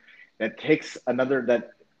time. That takes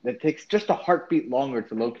just a heartbeat longer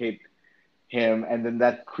to locate him, and then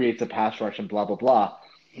that creates a pass rush and blah, blah, blah.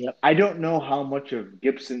 Yep. I don't know how much of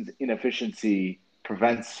Gibson's inefficiency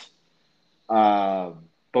prevents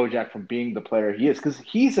Bojack from being the player he is, because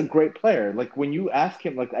he's a great player. Like when you ask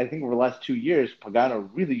him, like I think over the last 2 years, Pagano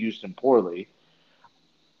really used him poorly.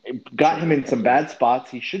 It got him in some bad spots.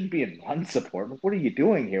 He shouldn't be in run support. Like, what are you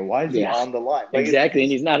doing here? Why is he Yeah, on the line? Like exactly.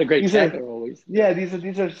 And he's not a great these are tackler always. yeah, these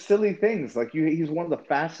are silly things. Like he's one of the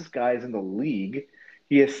fastest guys in the league.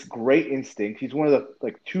 He has great instinct. He's one of the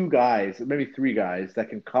like two guys, maybe three guys that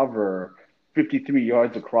can cover 53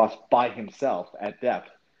 yards across by himself at depth.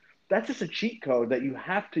 That's just a cheat code that you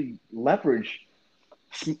have to leverage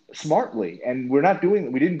smartly, and we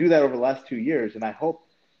didn't do that over the last 2 years, and I hope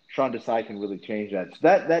Sean Desai can really change that.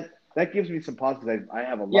 So that gives me some positives. I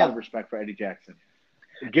have a lot Yeah, of respect for Eddie Jackson.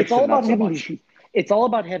 it's all Gibson, about not so having much. these. It's all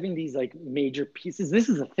about having these like major pieces. This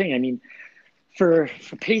is the thing. I mean, for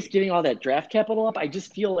Pace getting all that draft capital up, I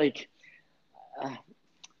just feel like uh,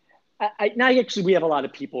 now actually we have a lot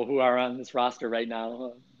of people who are on this roster right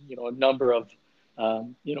now. A number of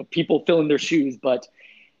people filling their shoes, but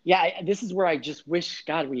yeah, this is where I just wish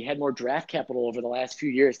God we had more draft capital over the last few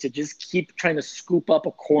years to just keep trying to scoop up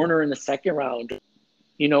a corner in the second round.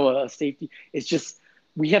 A safety. It's just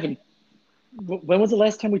we haven't. When was the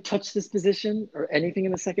last time we touched this position or anything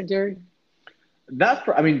in the secondary?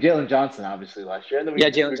 I mean, Jalen Johnson obviously last year, and then Yeah,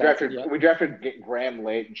 we Jalen Johnson. drafted Yeah, we drafted Graham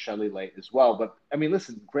late and Shelley late as well. But I mean,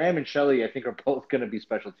 listen, Graham and Shelley, I think are both going to be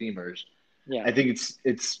special teamers. yeah, I think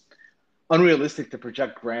it's unrealistic to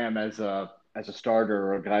project Graham as a starter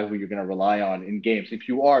or a guy who you're going to rely on in games. If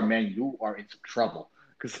you are, man, you are in some trouble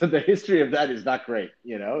because the history of that is not great.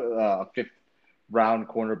 A fifth round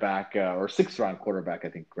cornerback or sixth round quarterback, I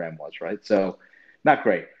think Graham was, right? So not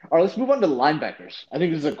great. All right, let's move on to the linebackers. I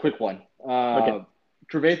think this is a quick one. okay,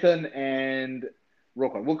 Trevathan and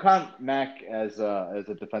Roquan. We'll count Mac as a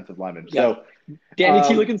defensive lineman. yeah. So, Danny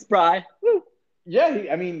T looking spry. Woo. yeah,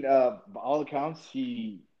 I mean, by all accounts,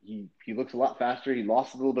 he looks a lot faster. He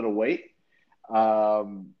lost a little bit of weight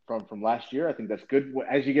from last year. I think that's good.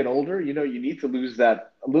 As you get older, you need to lose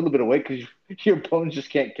that a little bit of weight because your bones just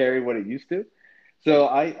can't carry what it used to. So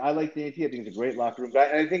I like Danny T. I think he's a great locker room guy,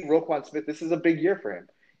 and I think Roquan Smith. This is a big year for him.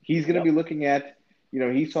 He's going to Yep. be looking at.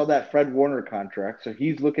 He saw that Fred Warner contract, so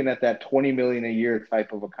he's looking at that $20 million a year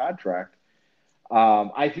type of a contract.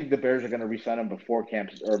 I think the Bears are going to re-sign him before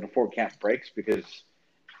camp breaks because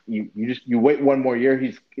you wait one more year,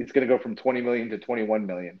 it's going to go from 20 million to 21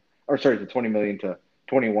 million, or sorry, to 20 million to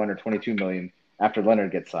 21 or 22 million after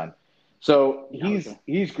Leonard gets signed. So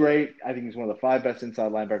he's great. I think he's one of the five best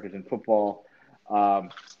inside linebackers in football.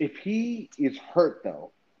 If he is hurt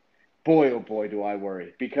though, boy, oh boy, do I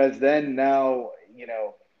worry, because then now,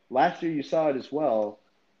 last year you saw it as well.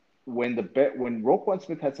 When Roquan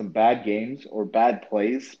Smith had some bad games or bad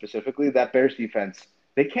plays specifically, that Bears defense,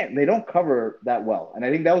 they don't cover that well. And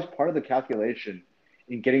I think that was part of the calculation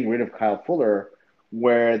in getting rid of Kyle Fuller,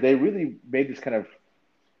 where they really made this kind of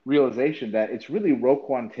realization that it's really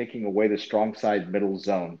Roquan taking away the strong side middle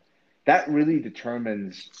zone. That really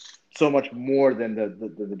determines so much more than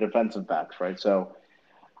the defensive backs, right? So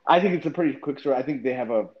I think it's a pretty quick story. I think they have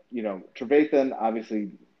Trevathan, obviously,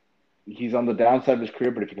 he's on the downside of his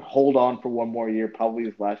career, but if he can hold on for one more year, probably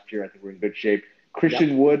his last year, I think we're in good shape.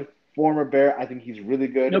 Christian Wood, former Bear, I think he's really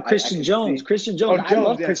good. No, I Christian can Jones. see. Christian Oh, Jones. I Jones,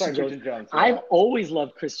 love yeah, sorry, Christian Jones. Christian Jones. I've Yeah, always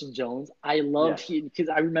loved Christian Jones. I loved yes, he because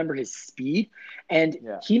I remember his speed, and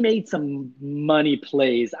yeah, he made some money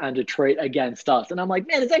plays on Detroit against us. And I'm like,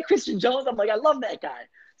 man, is that Christian Jones? I'm like, I love that guy.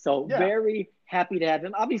 So yeah. very happy to have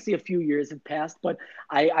him. Obviously, a few years have passed, but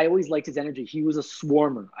I always liked his energy. He was a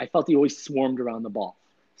swarmer. I felt he always swarmed around the ball.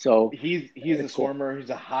 So He's a it's cool. swarmer. He's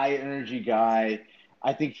a high energy guy.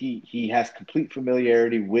 I think he has complete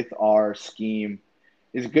familiarity with our scheme.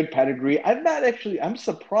 He's a good pedigree. I'm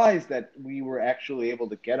surprised that we were actually able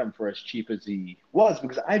to get him for as cheap as he was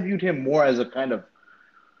because I viewed him more as a kind of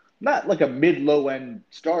not like a mid-low end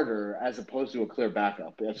starter as opposed to a clear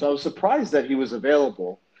backup. So I was surprised that he was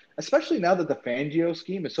available, especially now that the Fangio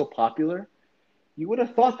scheme is so popular. You would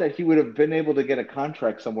have thought that he would have been able to get a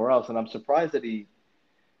contract somewhere else, and I'm surprised that he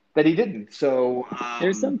didn't. So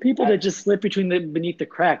There's some people that just slip beneath the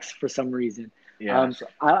cracks for some reason. yeah, so,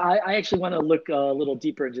 I actually want to look a little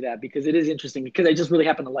deeper into that because it is interesting because I just really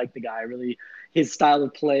happen to like the guy, really his style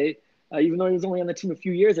of play. Even though he was only on the team a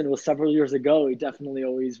few years and it was several years ago, he definitely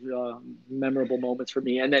always memorable moments for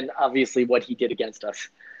me. And then obviously what he did against us.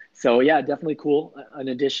 So yeah, definitely cool, an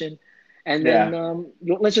addition. And then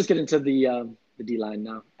yeah. let's just get into the D line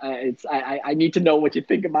now. I need to know what you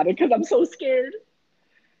think about it because I'm so scared.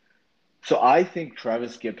 So I think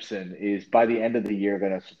Travis Gibson is by the end of the year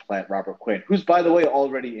going to supplant Robert Quinn, who's by the way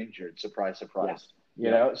already injured. Surprise, Yeah, surprise.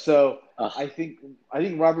 yeah. So Ugh. I think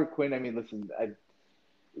Robert Quinn. I mean, listen,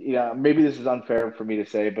 maybe this is unfair for me to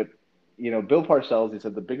say, but Bill Parcells, he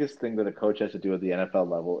said the biggest thing that a coach has to do at the NFL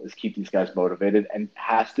level is keep these guys motivated and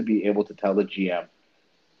has to be able to tell the GM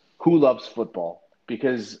who loves football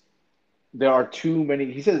because there are too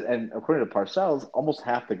many. He says, and according to Parcells, almost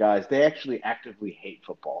half the guys, they actually actively hate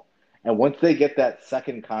football. And once they get that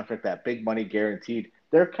second contract, that big money guaranteed,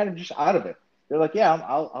 they're kind of just out of it. They're like, yeah,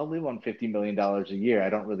 I'll live on $50 million a year. I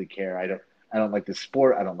don't really care. I don't like the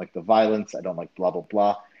sport. I don't like the violence. I don't like blah, blah,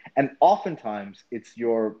 blah. And oftentimes it's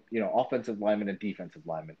your, offensive lineman and defensive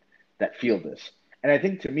lineman that feel this. And I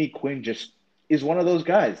think to me, Quinn just is one of those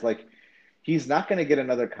guys. Like, he's not going to get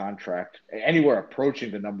another contract anywhere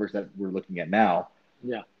approaching the numbers that we're looking at now.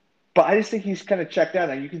 Yeah. But I just think he's kind of checked out.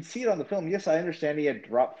 And you can see it on the film. Yes, I understand he had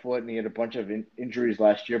dropped foot and he had a bunch of injuries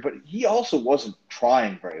last year, but he also wasn't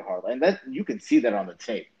trying very hard. And that you can see that on the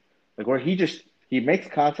tape. Like, where he makes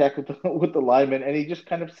contact with the lineman and he just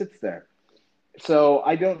kind of sits there. So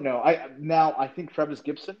I don't know. I think Travis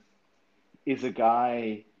Gibson is a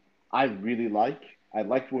guy I really like. I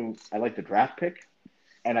like the draft pick.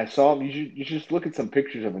 And I saw him. You should just look at some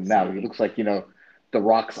pictures of him now. He looks like, The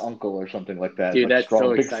Rock's uncle or something like that. Dude, like that's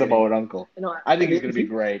so big exciting. Samoan uncle. I think he's going to be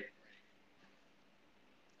great.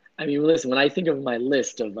 I mean, listen, when I think of my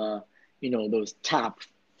list of, those top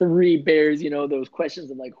 3 Bears, those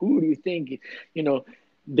questions of like, who do you think,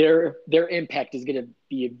 their impact is going to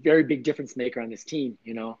be a very big difference maker on this team,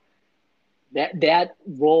 that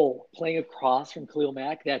role playing across from Khalil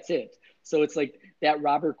Mack, that's it. So it's like that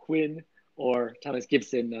Robert Quinn or Thomas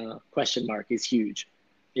Gibson question mark is huge.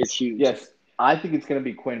 Yes, I think it's going to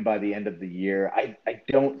be Quinn by the end of the year. I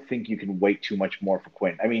don't think you can wait too much more for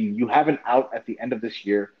Quinn. I mean, you have an out at the end of this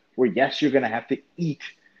year where, yes, you're going to have to eat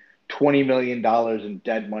 $20 million in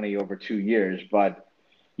dead money over 2 years, but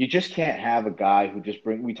you just can't have a guy who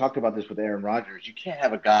we talked about this with Aaron Rodgers. You can't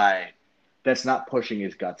have a guy that's not pushing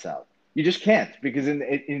his guts out. You just can't because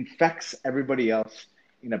it infects everybody else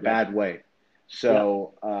in a bad way.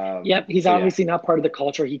 So, he's obviously not part of the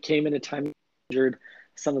culture. He came in a time injured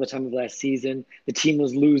some of the time of last season. The team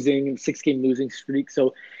was losing, 6-game losing streak.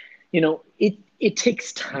 So, it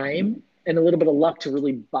takes time and a little bit of luck to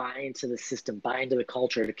really buy into the system, buy into the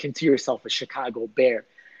culture, to consider yourself a Chicago Bear.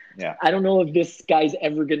 Yeah. I don't know if this guy's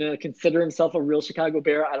ever going to consider himself a real Chicago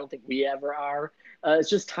Bear. I don't think we ever are. It's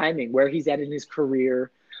just timing, where he's at in his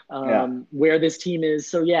career, where this team is.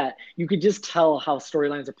 So, you could just tell how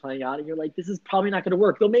storylines are playing out. And you're like, this is probably not going to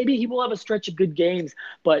work. Though maybe he will have a stretch of good games,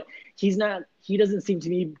 but he doesn't seem to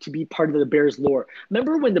me to be part of the Bears lore.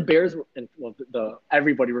 Remember when the Bears were,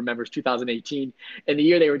 everybody remembers 2018, and the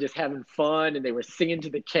year they were just having fun and they were singing to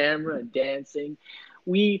the camera and dancing.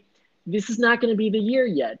 This is not going to be the year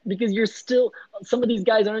yet because some of these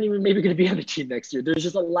guys aren't even maybe going to be on the team next year. There's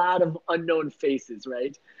just a lot of unknown faces,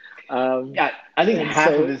 right? I think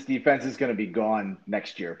half of this defense is going to be gone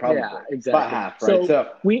next year, probably. Yeah, exactly. About half, right? So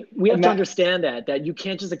we have to understand that you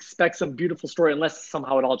can't just expect some beautiful story unless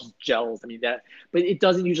somehow it all just gels. I mean but it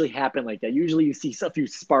doesn't usually happen like that. Usually you see a few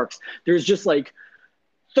sparks. There's just like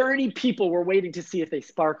 30 people were waiting to see if they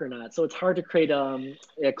spark or not. So it's hard to create a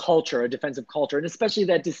culture, a defensive culture, and especially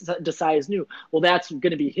that Desai is new. Well, that's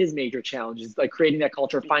going to be his major challenge, is like creating that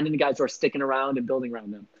culture, finding the guys who are sticking around and building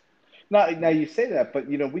around them. Now you say that, but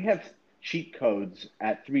we have cheat codes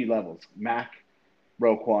at 3 levels: Mac,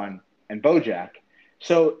 Roquan, and Bojack.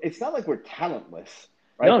 So it's not like we're talentless,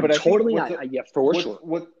 right? No, but totally not. For sure.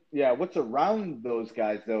 What's around those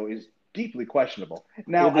guys though is deeply questionable.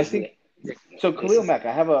 Now I think. So Khalil Mack,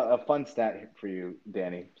 I have a fun stat for you,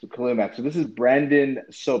 Danny. So Khalil Mack. So this is Brandon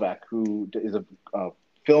Sobek, who is a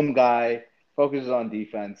film guy, focuses on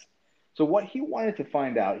defense. So what he wanted to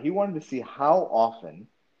find out, he wanted to see how often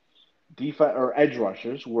defense or edge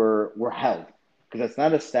rushers were held, because that's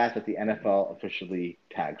not a stat that the NFL officially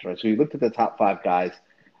tags, right? So he looked at the top 5 guys.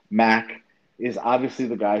 Mack is obviously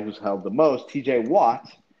the guy who's held the most. TJ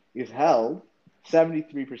Watt is held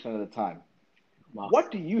 73% of the time. Wow.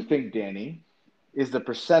 What do you think, Danny, is the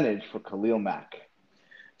percentage for Khalil Mack?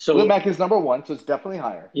 So Khalil Mack is number 1, so it's definitely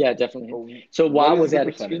higher. Yeah, definitely. So Watt was at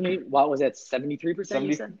 73%,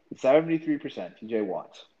 73%? 73%, TJ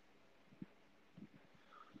Watt.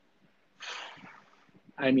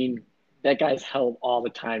 I mean, that guy's held all the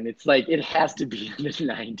time. It's like it has to be in the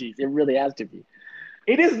 90s. It really has to be.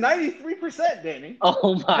 It is 93%, Danny.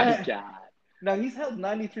 Oh, my God. Now, he's held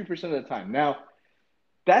 93% of the time. Now,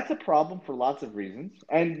 that's a problem for lots of reasons.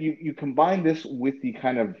 And you combine this with the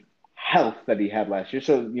kind of health that he had last year.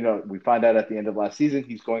 So, we find out at the end of last season,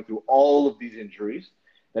 he's going through all of these injuries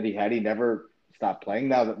that he had. He never stopped playing.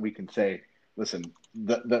 Now that we can say, listen,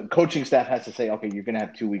 the coaching staff has to say, okay, you're going to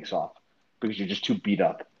have 2 weeks off because you're just too beat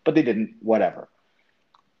up. But they didn't, whatever.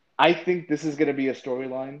 I think this is going to be a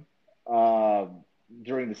storyline. uh,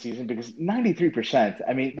 during the season because 93%.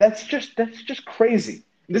 I mean, that's just crazy.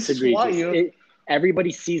 It's This is why egregious.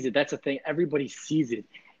 Everybody sees it. That's the thing. Everybody sees it.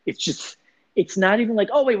 It's just, it's not even like,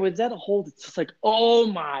 oh, wait, was that a hold? It's just like, oh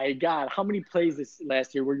my God. How many plays this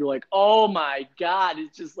last year where you're like, oh my God.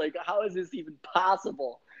 It's just like, how is this even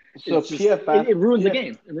possible? so It's just, PFF. it ruins the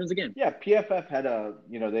game. It ruins the game. Yeah, PFF had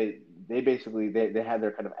they basically they had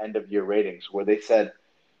their kind of end of year ratings where they said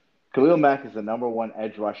Khalil Mack is the number one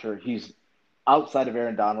edge rusher. He's outside of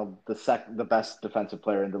Aaron Donald, the best defensive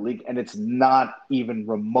player in the league, and it's not even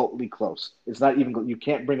remotely close. It's not even you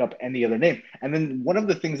can't bring up any other name. And then one of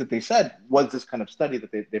the things that they said was this kind of study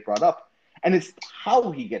that they brought up, and it's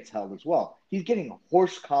how he gets held as well. He's getting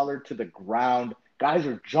horse collared to the ground. Guys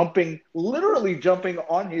are jumping, literally jumping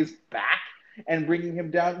on his back and bringing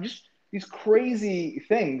him down. Just these crazy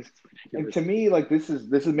things. And to me, like this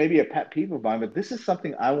is maybe a pet peeve of mine, but this is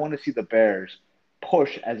something I want to see the Bears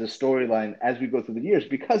push as a storyline as we go through the years.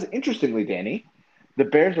 Because interestingly, Danny, the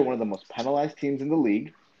Bears are one of the most penalized teams in the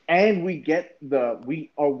league, and we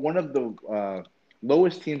are one of the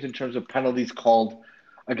lowest teams in terms of penalties called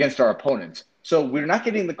against our opponents. So we're not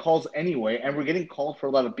getting the calls anyway, and we're getting called for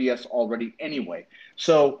a lot of BS already anyway.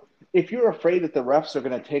 So if you're afraid that the refs are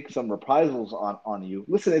going to take some reprisals on you,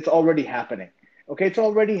 listen, it's already happening. Okay, it's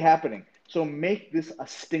already happening. So make this a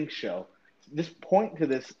stink show. Just point to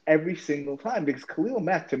this every single time because Khalil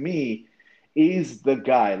Mack to me is the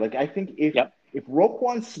guy. Like I think Yep. if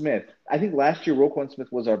Roquan Smith, I think last year Roquan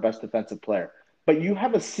Smith was our best defensive player. But you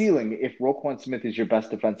have a ceiling if Roquan Smith is your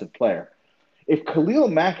best defensive player. If Khalil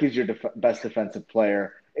Mack is your best defensive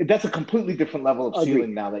player, that's a completely different level of Agreed.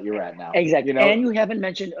 ceiling now that you're at now. Exactly. You know, And you haven't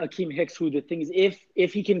mentioned Akeem Hicks, who the thing is,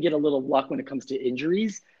 if he can get a little luck when it comes to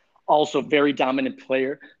injuries, also very dominant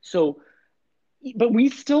player. So, but we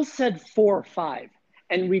still said 4 or 5,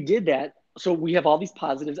 and we did that. So we have all these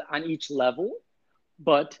positives on each level,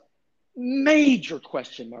 but major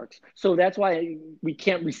question marks. So that's why we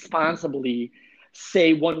can't responsibly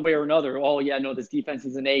say one way or another, oh, yeah, no, this defense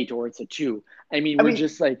is an 8 or it's a 2. I mean, I we're mean,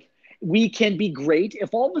 just like, we can be great.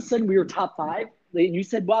 If all of a sudden we were top 5, and you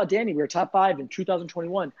said, wow, Danny, we were top 5 in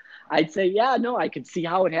 2021, I'd say, yeah, no, I could see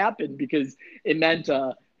how it happened because it meant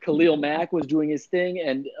Khalil Mack was doing his thing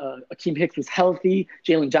and Akeem Hicks was healthy.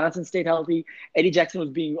 Jalen Johnson stayed healthy. Eddie Jackson was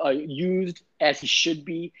being used as he should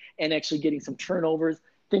be and actually getting some turnovers,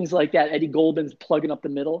 things like that. Eddie Goldman's plugging up the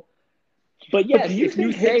middle. But yes, do you if think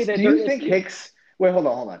you say Hicks? that Do you think Hicks? Wait, hold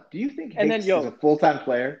on. Do you think and then Hicks is a full-time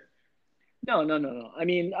player? no. I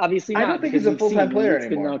mean, obviously I not don't think because he's a we've full-time seen player it's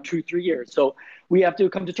been anymore. now 2-3 years. So we have to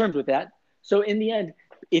come to terms with that. So in the end,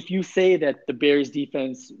 if you say that the Bears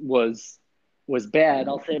defense was bad,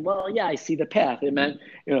 I'll say, well, yeah, I see the path. It meant,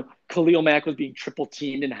 Khalil Mack was being triple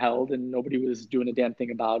teamed and held, and nobody was doing a damn thing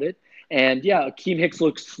about it. And yeah, Akeem Hicks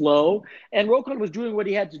looked slow, and Roquan was doing what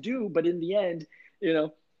he had to do, but in the end, you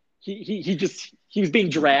know, he was being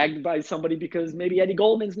dragged by somebody because maybe Eddie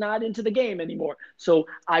Goldman's not into the game anymore. So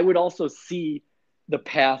I would also see the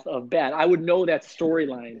path of bad. I would know that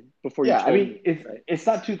storyline before you Yeah, I told mean, me. Right? it's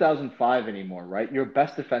not 2005 anymore, right? Your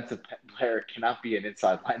best defensive player cannot be an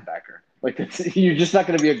inside linebacker. Like you're just not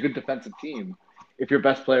going to be a good defensive team if your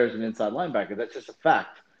best player is an inside linebacker. That's just a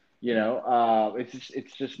fact.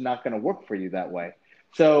 It's just not going to work for you that way.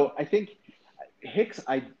 So I think Hicks,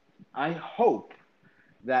 I hope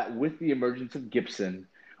that with the emergence of Gibson,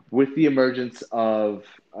 with the emergence of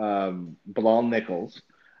Bilal Nichols,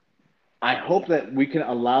 I hope that we can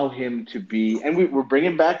allow him to be, and we're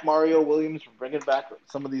bringing back Mario Williams. We're bringing back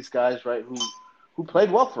some of these guys, right, who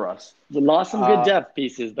played well for us. We lost some good depth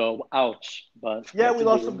pieces, though. Ouch. But Yeah, what we to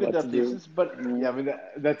lost do? some good What to depth do? pieces, but yeah, I mean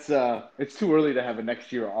that's it's too early to have a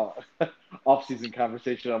next year off-season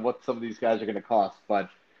conversation on what some of these guys are going to cost. But I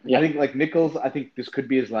Yeah. think like Nichols, I think this could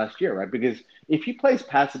be his last year, right? Because if he plays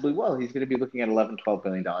passably well, he's going to be looking at $11-12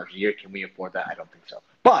 billion a year. Can we afford that? I don't think so.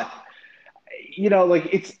 But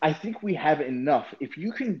I think we have enough. If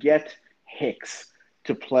you can get Hicks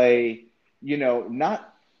to play,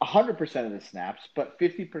 not 100% of the snaps, but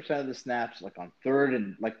 50% of the snaps, like on third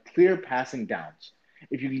and like clear passing downs.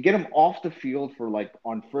 If you can get him off the field for like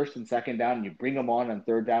on first and second down, and you bring him on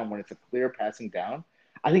third down when it's a clear passing down,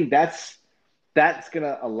 I think that's going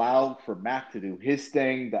to allow for Mac to do his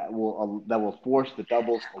thing. That will force the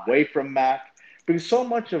doubles away from Mac because so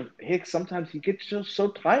much of Hicks sometimes he gets just so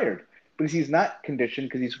tired because he's not conditioned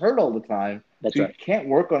because he's hurt all the time, That's so he right. can't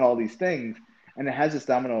work on all these things, and it has this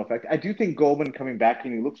domino effect. I do think Goldman coming back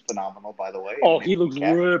and he looks phenomenal, by the way. I Oh, mean, he looks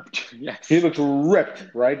ripped. he Yes. looks ripped,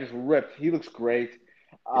 right? Just ripped. He looks great.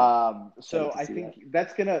 So I think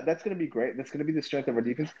that's gonna be great. That's gonna be the strength of our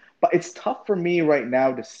defense. But it's tough for me right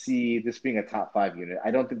now to see this being a top 5 unit.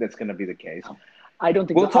 I don't think that's gonna be the case. I don't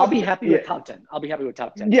think so. I'll be happy with top 10. I'll be happy with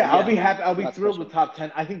top 10. Yeah, I'll be happy. I'll be thrilled with top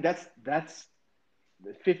 10. I think that's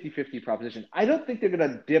 50-50 proposition. I don't think they're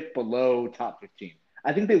gonna dip below top 15.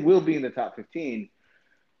 I think they will be in the top 15.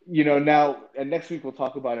 Now, and next week we'll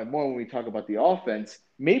talk about it more when we talk about the offense.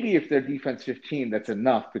 Maybe if their defense 15, that's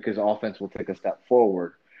enough because offense will take a step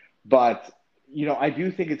forward. But, I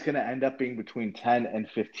do think it's going to end up being between 10 and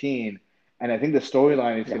 15. And I think the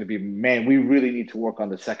storyline is going to be, man, we really need to work on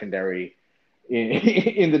the secondary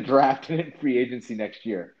in the draft and in free agency next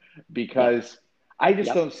year because I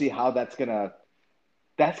just don't see how that's going to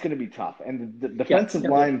be tough. And the defensive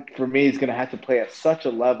line for me is going to have to play at such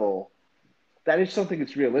a level that is something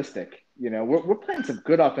that's realistic. We're playing some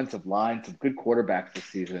good offensive lines, some good quarterbacks this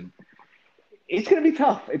season. It's going to be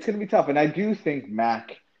tough. And I do think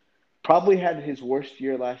Mac probably had his worst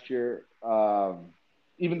year last year,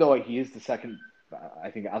 even though he is the second,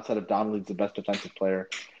 I think outside of Donnelly's the best defensive player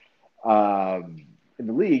in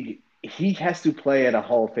the league. He has to play at a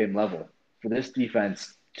Hall of Fame level for this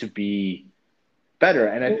defense to be better.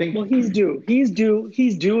 And I think he's due.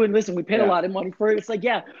 And listen, we paid a lot of money for it. It's like,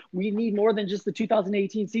 we need more than just the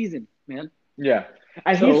 2018 season, man. Yeah.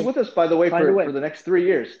 And he's with us, by the way, for the next 3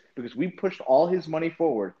 years because we pushed all his money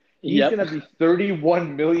forward. He's going to be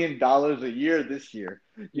 $31 million a year this year.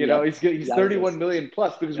 He's $31 million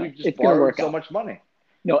plus because we just borrowed so much money.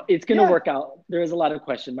 No, it's going to work out. There's a lot of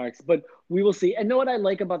question marks, but we will see. And know what I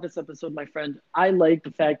like about this episode, my friend? I like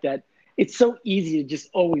the fact that it's so easy to just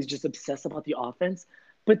always just obsess about the offense.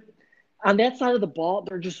 But on that side of the ball,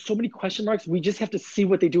 there are just so many question marks. We just have to see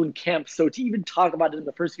what they do in camp. So to even talk about it in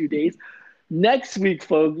the first few days, next week,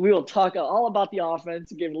 folks, we will talk all about the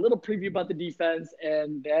offense, give a little preview about the defense,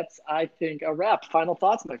 and that's, I think, a wrap. Final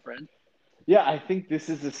thoughts, my friend. Yeah, I think this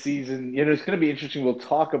is the season. It's going to be interesting. We'll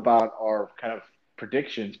talk about our kind of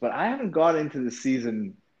predictions, but I haven't gone into the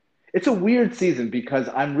season. It's a weird season because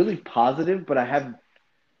I'm really positive, but I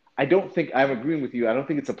don't think I'm agreeing with you. I don't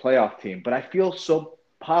think it's a playoff team, but I feel so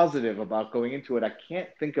positive about going into it. I can't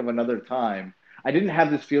think of another time. I didn't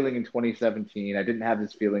have this feeling in 2017. I didn't have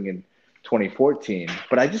this feeling in 2014,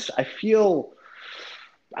 but I feel,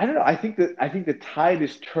 I don't know. I think the tide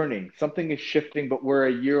is turning. Something is shifting, but we're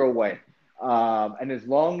a year away. And as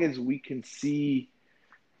long as we can see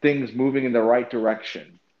things moving in the right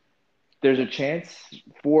direction, there's a chance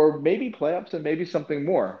for maybe playoffs and maybe something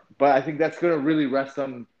more. But I think that's going to really rest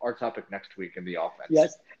on our topic next week in the offense.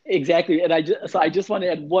 Yes, exactly. And I just want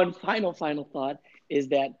to add one final thought is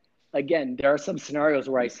that, again, there are some scenarios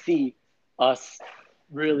where I see us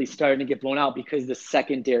really starting to get blown out because the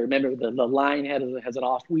secondary, remember the line has an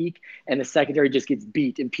off week and the secondary just gets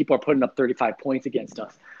beat and people are putting up 35 points against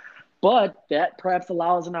us. But that perhaps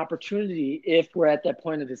allows an opportunity if we're at that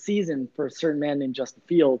point of the season for a certain man named Justin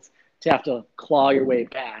Fields to have to claw your way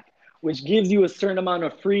back, which gives you a certain amount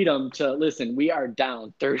of freedom to listen. We are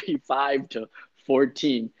down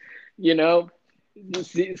 35-14,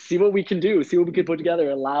 see what we can do, see what we can put together.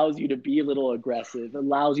 It allows you to be a little aggressive,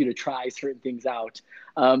 allows you to try certain things out.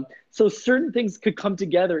 So certain things could come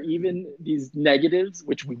together, even these negatives,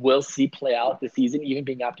 which we will see play out this season, even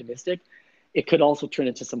being optimistic. It could also turn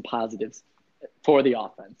into some positives for the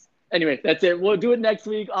offense. Anyway, that's it. We'll do it next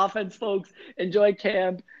week. Offense, folks. Enjoy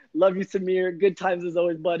camp. Love you, Samir. Good times as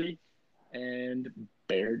always, buddy. And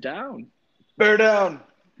bear down. Bear down.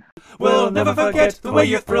 We'll never forget the way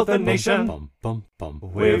you thrilled the nation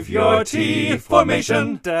with your T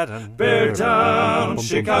formation. Bear down,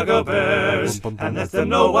 Chicago Bears, and let them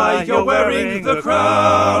know why you're wearing the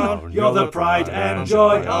crown. You're the pride and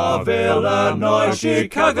joy of Illinois,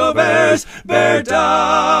 Chicago Bears. Bear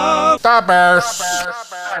down. Stop, Bears.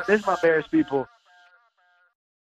 This is my Bears people.